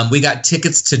to. We got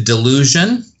tickets to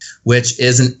Delusion, which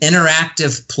is an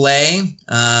interactive play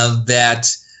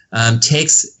that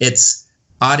takes its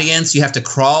audience. You have to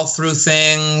crawl through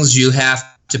things. You have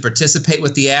to participate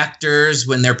with the actors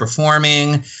when they're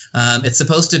performing. It's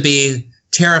supposed to be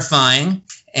terrifying.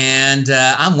 And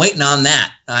I'm waiting on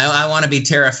that. I want to be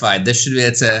terrified.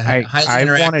 It's a highly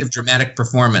interactive, dramatic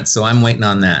performance. So I'm waiting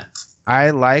on that.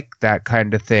 I like that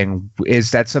kind of thing.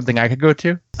 Is that something I could go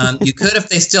to? You could if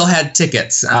they still had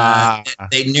tickets.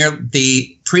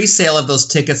 The pre-sale of those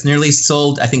tickets nearly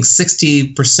sold. I think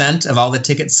 60% of all the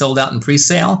tickets sold out in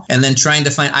pre-sale. And then trying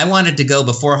to find. I wanted to go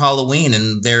before Halloween,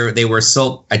 and they were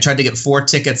sold. I tried to get 4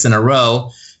 tickets in a row,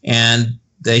 and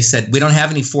they said, we don't have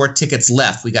any 4 tickets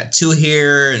left. We got 2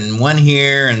 here and 1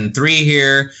 here and 3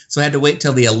 here. So I had to wait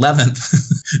till the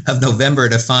 11th of November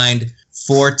to find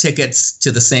 4 tickets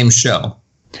to the same show.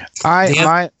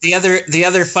 The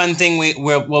other fun thing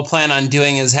we'll plan on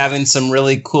doing is having some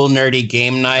really cool nerdy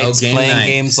game nights,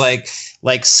 games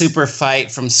like Super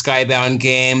Fight from Skybound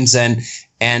Games and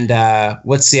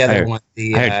what's the other one?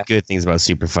 I heard good things about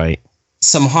Super Fight.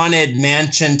 Some haunted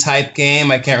mansion type game.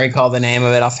 I can't recall the name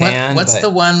of it offhand. What's the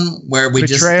one where we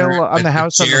Betrayal on the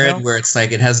House Jared, on the Hill? where it's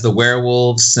like it has the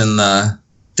werewolves and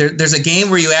there's a game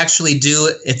where you actually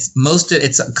do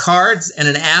it's cards and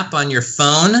an app on your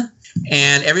phone,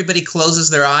 and everybody closes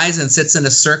their eyes and sits in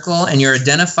a circle, and you're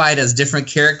identified as different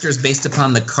characters based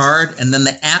upon the card, and then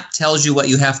the app tells you what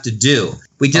you have to do.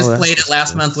 We just played it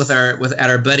last month at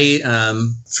our buddy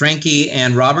Frankie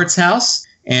and Robert's house.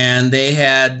 And they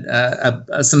had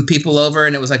some people over,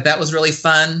 and it was like, that was really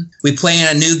fun. We play in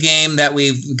a new game that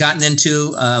we've gotten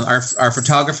into. Our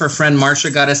photographer friend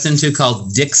Marsha got us into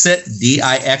called Dixit,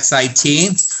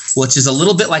 Dixit, which is a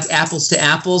little bit like Apples to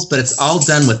Apples, but it's all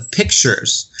done with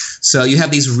pictures. So you have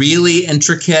these really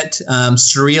intricate,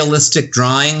 surrealistic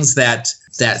drawings that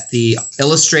the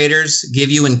illustrators give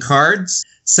you in cards.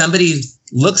 Somebody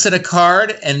looks at a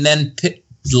card and then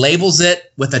labels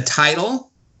it with a title.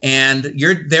 And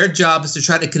their job is to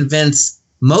try to convince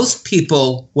most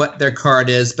people what their card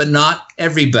is, but not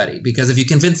everybody. Because if you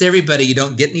convince everybody, you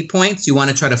don't get any points. You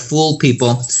want to try to fool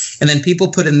people. And then people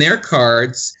put in their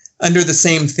cards under the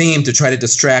same theme to try to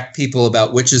distract people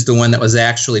about which is the one that was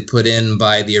actually put in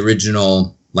by the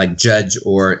original judge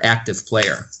or active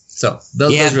player. So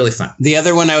those are really fun. The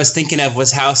other one I was thinking of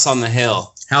was House on the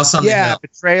Hill. House on the Hill. Yeah,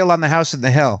 Betrayal on the House on the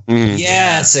Hill.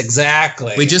 Yes,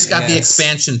 exactly. We just got the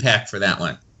expansion pack for that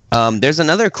one. There's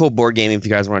another cool board game if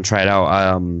you guys want to try it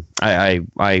out.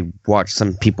 I watched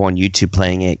some people on YouTube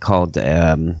playing it called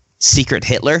Secret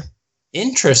Hitler.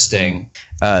 Interesting.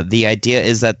 The idea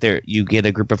is that you get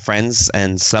a group of friends,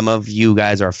 and some of you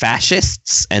guys are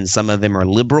fascists, and some of them are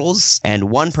liberals, and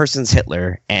one person's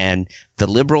Hitler. And the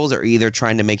liberals are either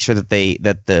trying to make sure that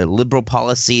the liberal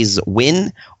policies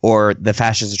win, or the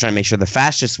fascists are trying to make sure the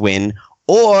fascists win,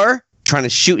 or trying to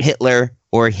shoot Hitler,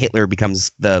 or Hitler becomes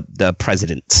the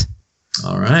president.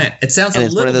 All right. It sounds a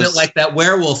little bit like that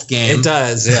werewolf game. It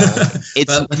does, yeah.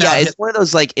 It's one of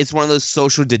those it's one of those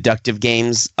social deductive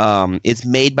games. It's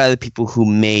made by the people who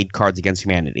made Cards Against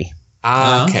Humanity.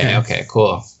 Okay,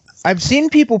 cool. I've seen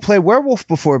people play Werewolf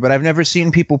before, but I've never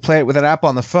seen people play it with an app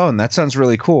on the phone. That sounds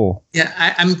really cool. Yeah,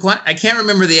 I can't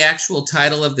remember the actual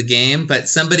title of the game,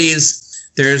 but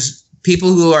there's people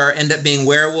who end up being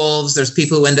werewolves. There's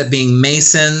people who end up being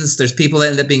masons. There's people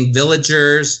that end up being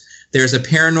villagers. There's a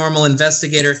paranormal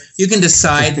investigator. You can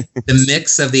decide the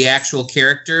mix of the actual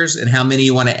characters and how many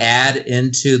you want to add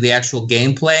into the actual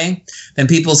gameplay. Then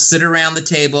people sit around the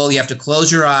table. You have to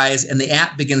close your eyes, and the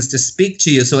app begins to speak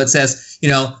to you. So it says,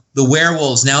 the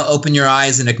werewolves, now open your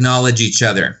eyes and acknowledge each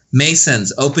other.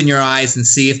 Masons, open your eyes and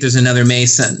see if there's another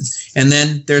Mason. And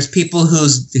then there's people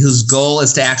whose goal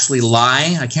is to actually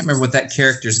lie. I can't remember what that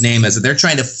character's name is. They're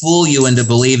trying to fool you into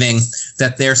believing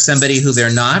that they're somebody who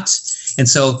they're not. And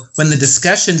so when the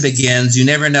discussion begins, you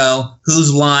never know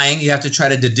who's lying. You have to try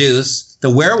to deduce. The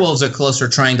werewolves are closer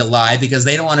trying to lie because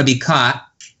they don't want to be caught.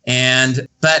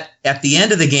 But at the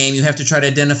end of the game, you have to try to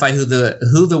identify who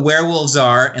the werewolves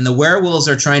are, and the werewolves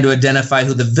are trying to identify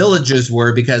who the villagers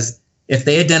were, because if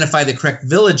they identify the correct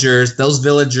villagers, those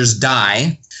villagers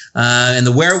die, and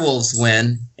the werewolves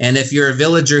win. And if you're a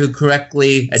villager who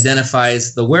correctly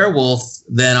identifies the werewolf,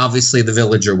 then obviously the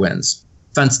villager wins.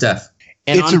 Fun stuff.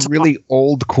 And it's a really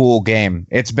old, cool game.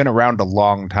 It's been around a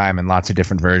long time in lots of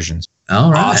different versions.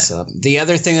 All right. Awesome. The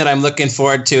other thing that I'm looking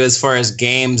forward to as far as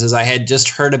games is I had just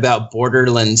heard about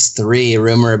Borderlands 3, a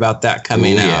rumor about that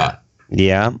coming out.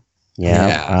 Yeah.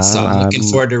 So I'm looking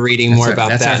forward to reading more about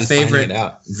that. That's our favorite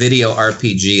video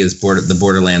RPG is the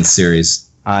Borderlands series.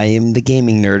 I am the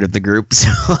gaming nerd of the group, so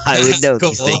I would know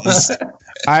these things.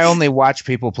 I only watch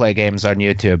people play games on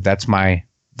YouTube. That's my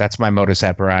modus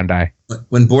operandi.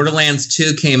 When Borderlands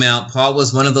 2 came out, Paul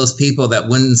was one of those people that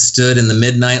went and stood in the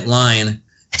midnight line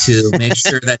to make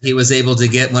sure that he was able to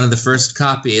get one of the first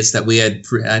copies that we had.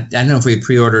 I don't know if we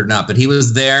pre-ordered or not, but he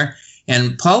was there.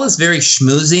 And Paul is very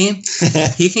schmoozy.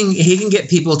 He can get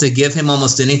people to give him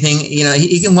almost anything.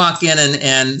 He can walk in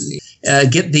and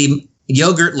get the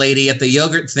yogurt lady at the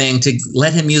yogurt thing to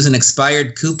let him use an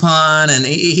expired coupon, and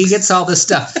he gets all this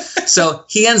stuff. So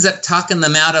he ends up talking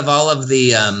them out of all of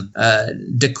the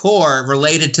decor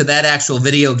related to that actual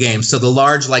video game. So the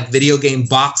large video game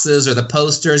boxes or the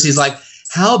posters. He's like,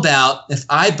 how about if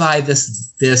I buy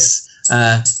this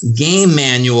game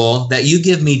manual that you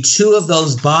give me 2 of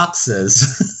those boxes?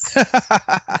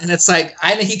 And it's like,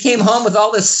 he came home with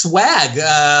all this swag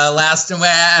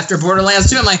after Borderlands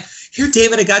 2. I'm like, here,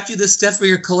 David, I got you this stuff for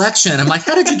your collection. I'm like,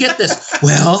 how did you get this?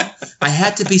 Well, I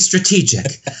had to be strategic.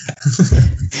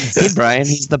 Hey, Brian,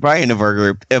 he's the Brian of our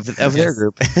group, of their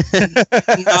group.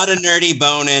 Not a nerdy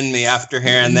bone in me after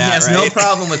hearing that. He has no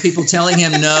problem with people telling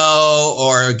him no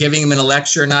or giving him a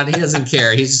lecture or not. He doesn't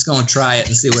care. He's just going to try it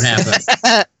and see what happens.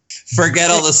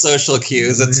 Forget all the social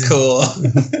cues. It's cool.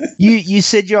 You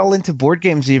said you're all into board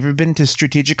games. Have you ever been to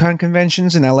Strategicon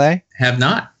conventions in LA? Have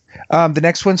not. The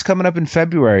next one's coming up in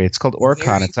February. It's called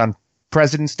Orcon. It's on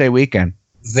President's Day weekend.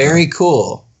 Very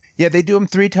cool. Yeah, they do them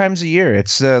 3 times a year.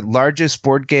 It's the largest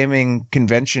board gaming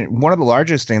convention, one of the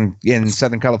largest in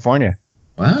Southern California.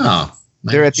 Wow.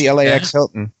 They're at the LAX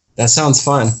Hilton. That sounds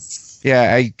fun.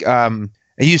 Yeah,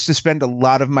 I used to spend a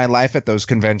lot of my life at those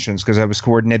conventions because I was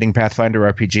coordinating Pathfinder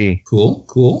RPG.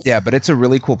 Cool. Yeah, but it's a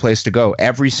really cool place to go.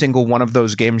 Every single one of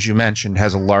those games you mentioned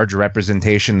has a large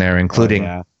representation there,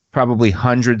 including probably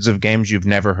hundreds of games you've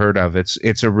never heard of.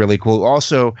 It's a really cool.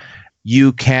 Also,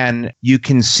 you can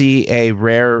see a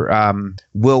rare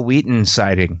Will Wheaton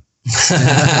sighting.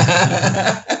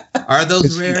 Are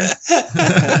those rare?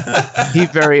 He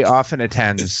very often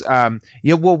attends. Well,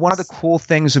 one of the cool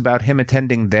things about him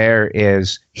attending there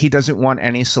is he doesn't want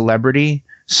any celebrity,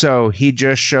 so he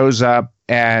just shows up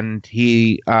and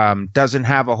he doesn't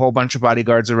have a whole bunch of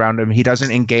bodyguards around him. He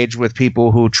doesn't engage with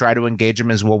people who try to engage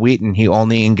him as Will Wheaton. He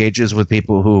only engages with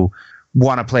people who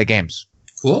want to play games.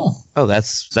 Cool. Oh,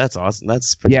 that's awesome.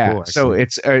 That's pretty cool. Yeah, so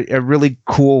it's a really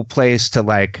cool place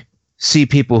to see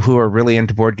people who are really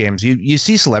into board games. You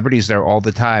see celebrities there all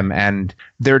the time, and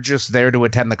they're just there to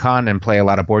attend the con and play a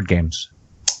lot of board games.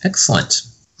 Excellent.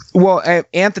 Well,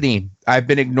 Anthony, I've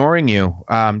been ignoring you.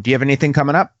 Do you have anything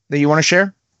coming up that you want to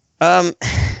share?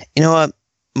 You know what?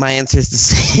 My answer is the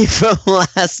same from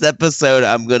last episode.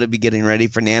 I'm going to be getting ready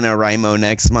for NaNoWriMo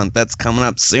next month. That's coming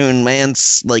up soon, man.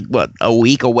 It's a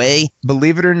week away?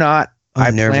 Believe it or not, I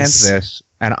planned nervous. this,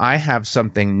 and I have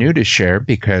something new to share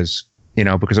because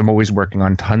I'm always working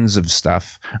on tons of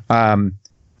stuff.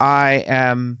 I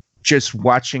am just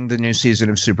watching the new season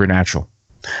of Supernatural.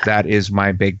 That is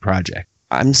my big project.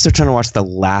 I'm still trying to watch the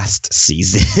last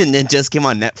season. It just came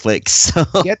on Netflix. So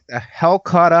get the hell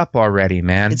caught up already,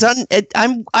 man. It's on.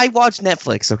 I watch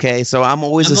Netflix. Okay, so I'm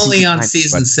always. I'm only on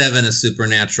season 7 of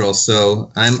Supernatural,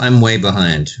 so I'm way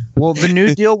behind. Well, the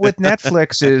new deal with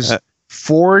Netflix is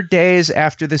 4 days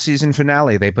after the season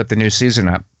finale, they put the new season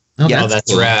up. Oh, yeah,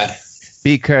 that's rad.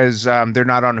 Because they're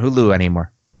not on Hulu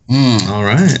anymore. All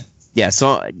right. Yeah.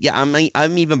 So yeah,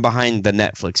 I'm even behind the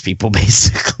Netflix people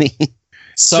basically.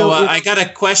 So I got a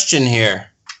question here.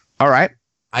 All right.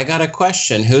 I got a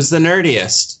question. Who's the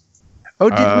nerdiest? Oh,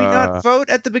 did we not vote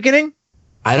at the beginning?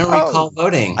 I don't recall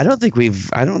voting. I don't think we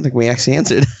actually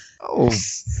answered. Oh,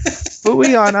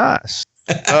 booey on us.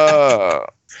 I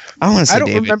want to say I don't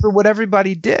David. remember what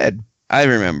everybody did. I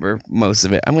remember most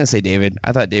of it. I'm going to say David.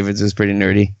 I thought David's was pretty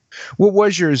nerdy. What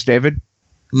was yours, David?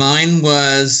 Mine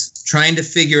was trying to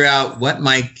figure out what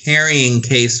my carrying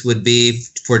case would be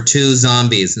for 2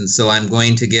 zombies. And so I'm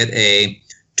going to get a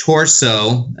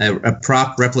torso, a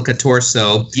prop replica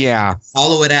torso. Yeah.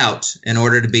 Hollow it out in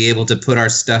order to be able to put our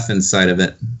stuff inside of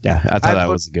it. Yeah, I thought that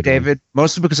was a good David,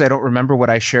 mostly because I don't remember what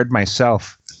I shared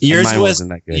myself. Yours Mine wasn't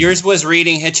that good. Yours was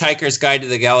reading Hitchhiker's Guide to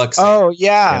the Galaxy. Oh,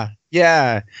 yeah.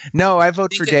 Yeah. No, I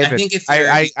vote for David. I think if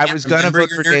I was going to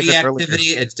vote for David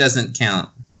activity, earlier. it doesn't count.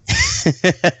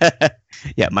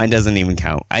 Yeah, mine doesn't even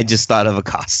count. I just thought of a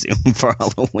costume for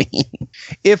Halloween.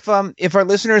 If our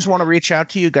listeners want to reach out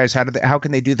to you guys, how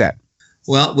can they do that?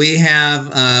 Well, we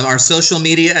have our social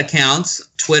media accounts,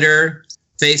 Twitter,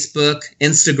 Facebook,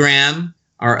 Instagram,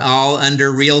 are all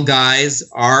under Reel Guys,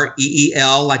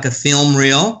 REEL, like a film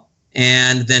reel,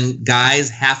 and then Guys,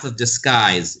 half of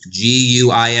disguise,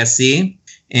 GUISE.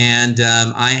 And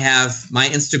I have my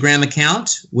Instagram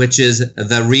account, which is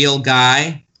The Reel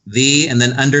Guy, and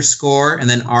then underscore, and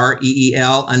then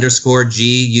REEL underscore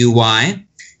GUY.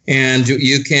 And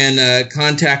you can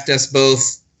contact us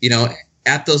both,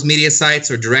 at those media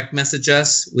sites or direct message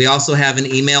us. We also have an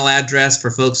email address for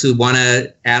folks who want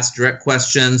to ask direct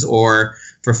questions, or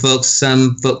for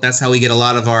that's how we get a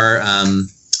lot of our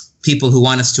people who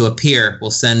want us to appear. We'll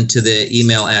send to the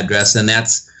email address, and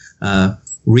that's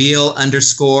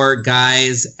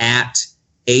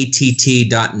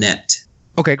reel_guys@att.net.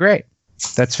 Okay, great.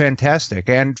 That's fantastic.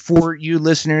 And for you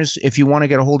listeners, if you want to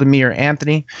get a hold of me or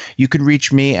Anthony, you can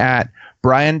reach me at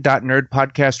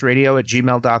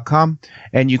brian.nerdpodcastradio@gmail.com.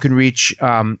 And you can reach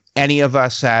any of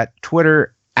us at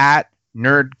Twitter at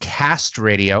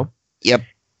NerdCastRadio. Yep.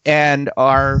 And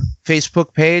our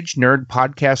Facebook page, Nerd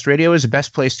Podcast Radio, is the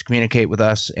best place to communicate with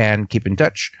us and keep in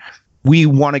touch. We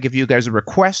want to give you guys a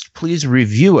request. Please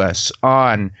review us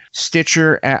on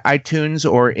Stitcher, iTunes,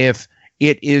 or if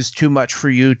it is too much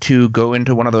for you to go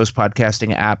into one of those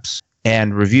podcasting apps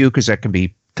and review, because that can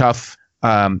be tough,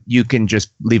 you can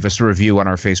just leave us a review on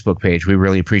our Facebook page. We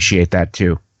really appreciate that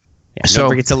too. Yeah, don't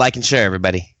forget to like and share,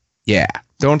 everybody. Yeah,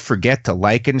 don't forget to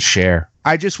like and share.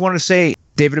 I just want to say,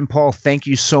 David and Paul, thank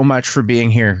you so much for being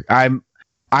here. I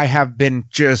have been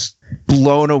just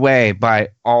blown away by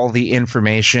all the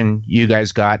information you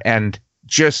guys got, and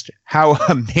just how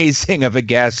amazing of a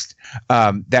guest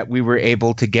that we were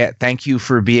able to get. Thank you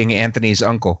for being Anthony's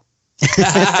uncle.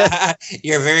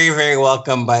 You're very, very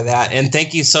welcome by that. And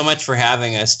thank you so much for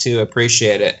having us too.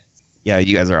 Appreciate it. Yeah,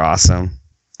 you guys are awesome.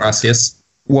 Gracias.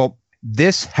 Well,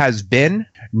 this has been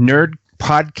Nerd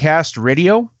Podcast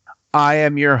Radio. I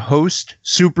am your host,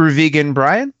 Super Vegan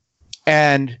Brian,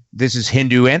 and this is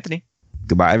Hindu Anthony.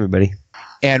 Goodbye, everybody.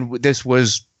 And this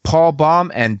was Paul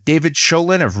Baum and David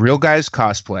Sholin of Real Guys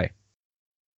Cosplay.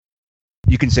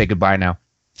 You can say goodbye now.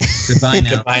 Goodbye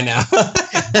now. Goodbye now.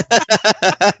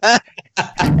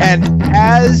 And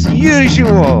as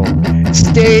usual,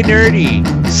 stay nerdy,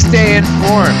 stay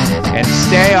informed, and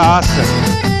stay awesome.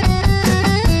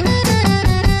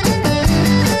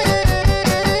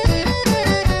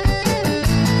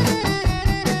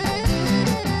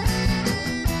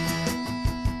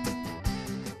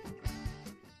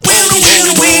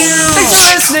 Thanks for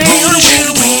listening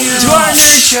to our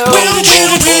nerd show.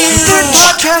 Nerd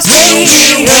Podcast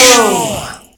Radio.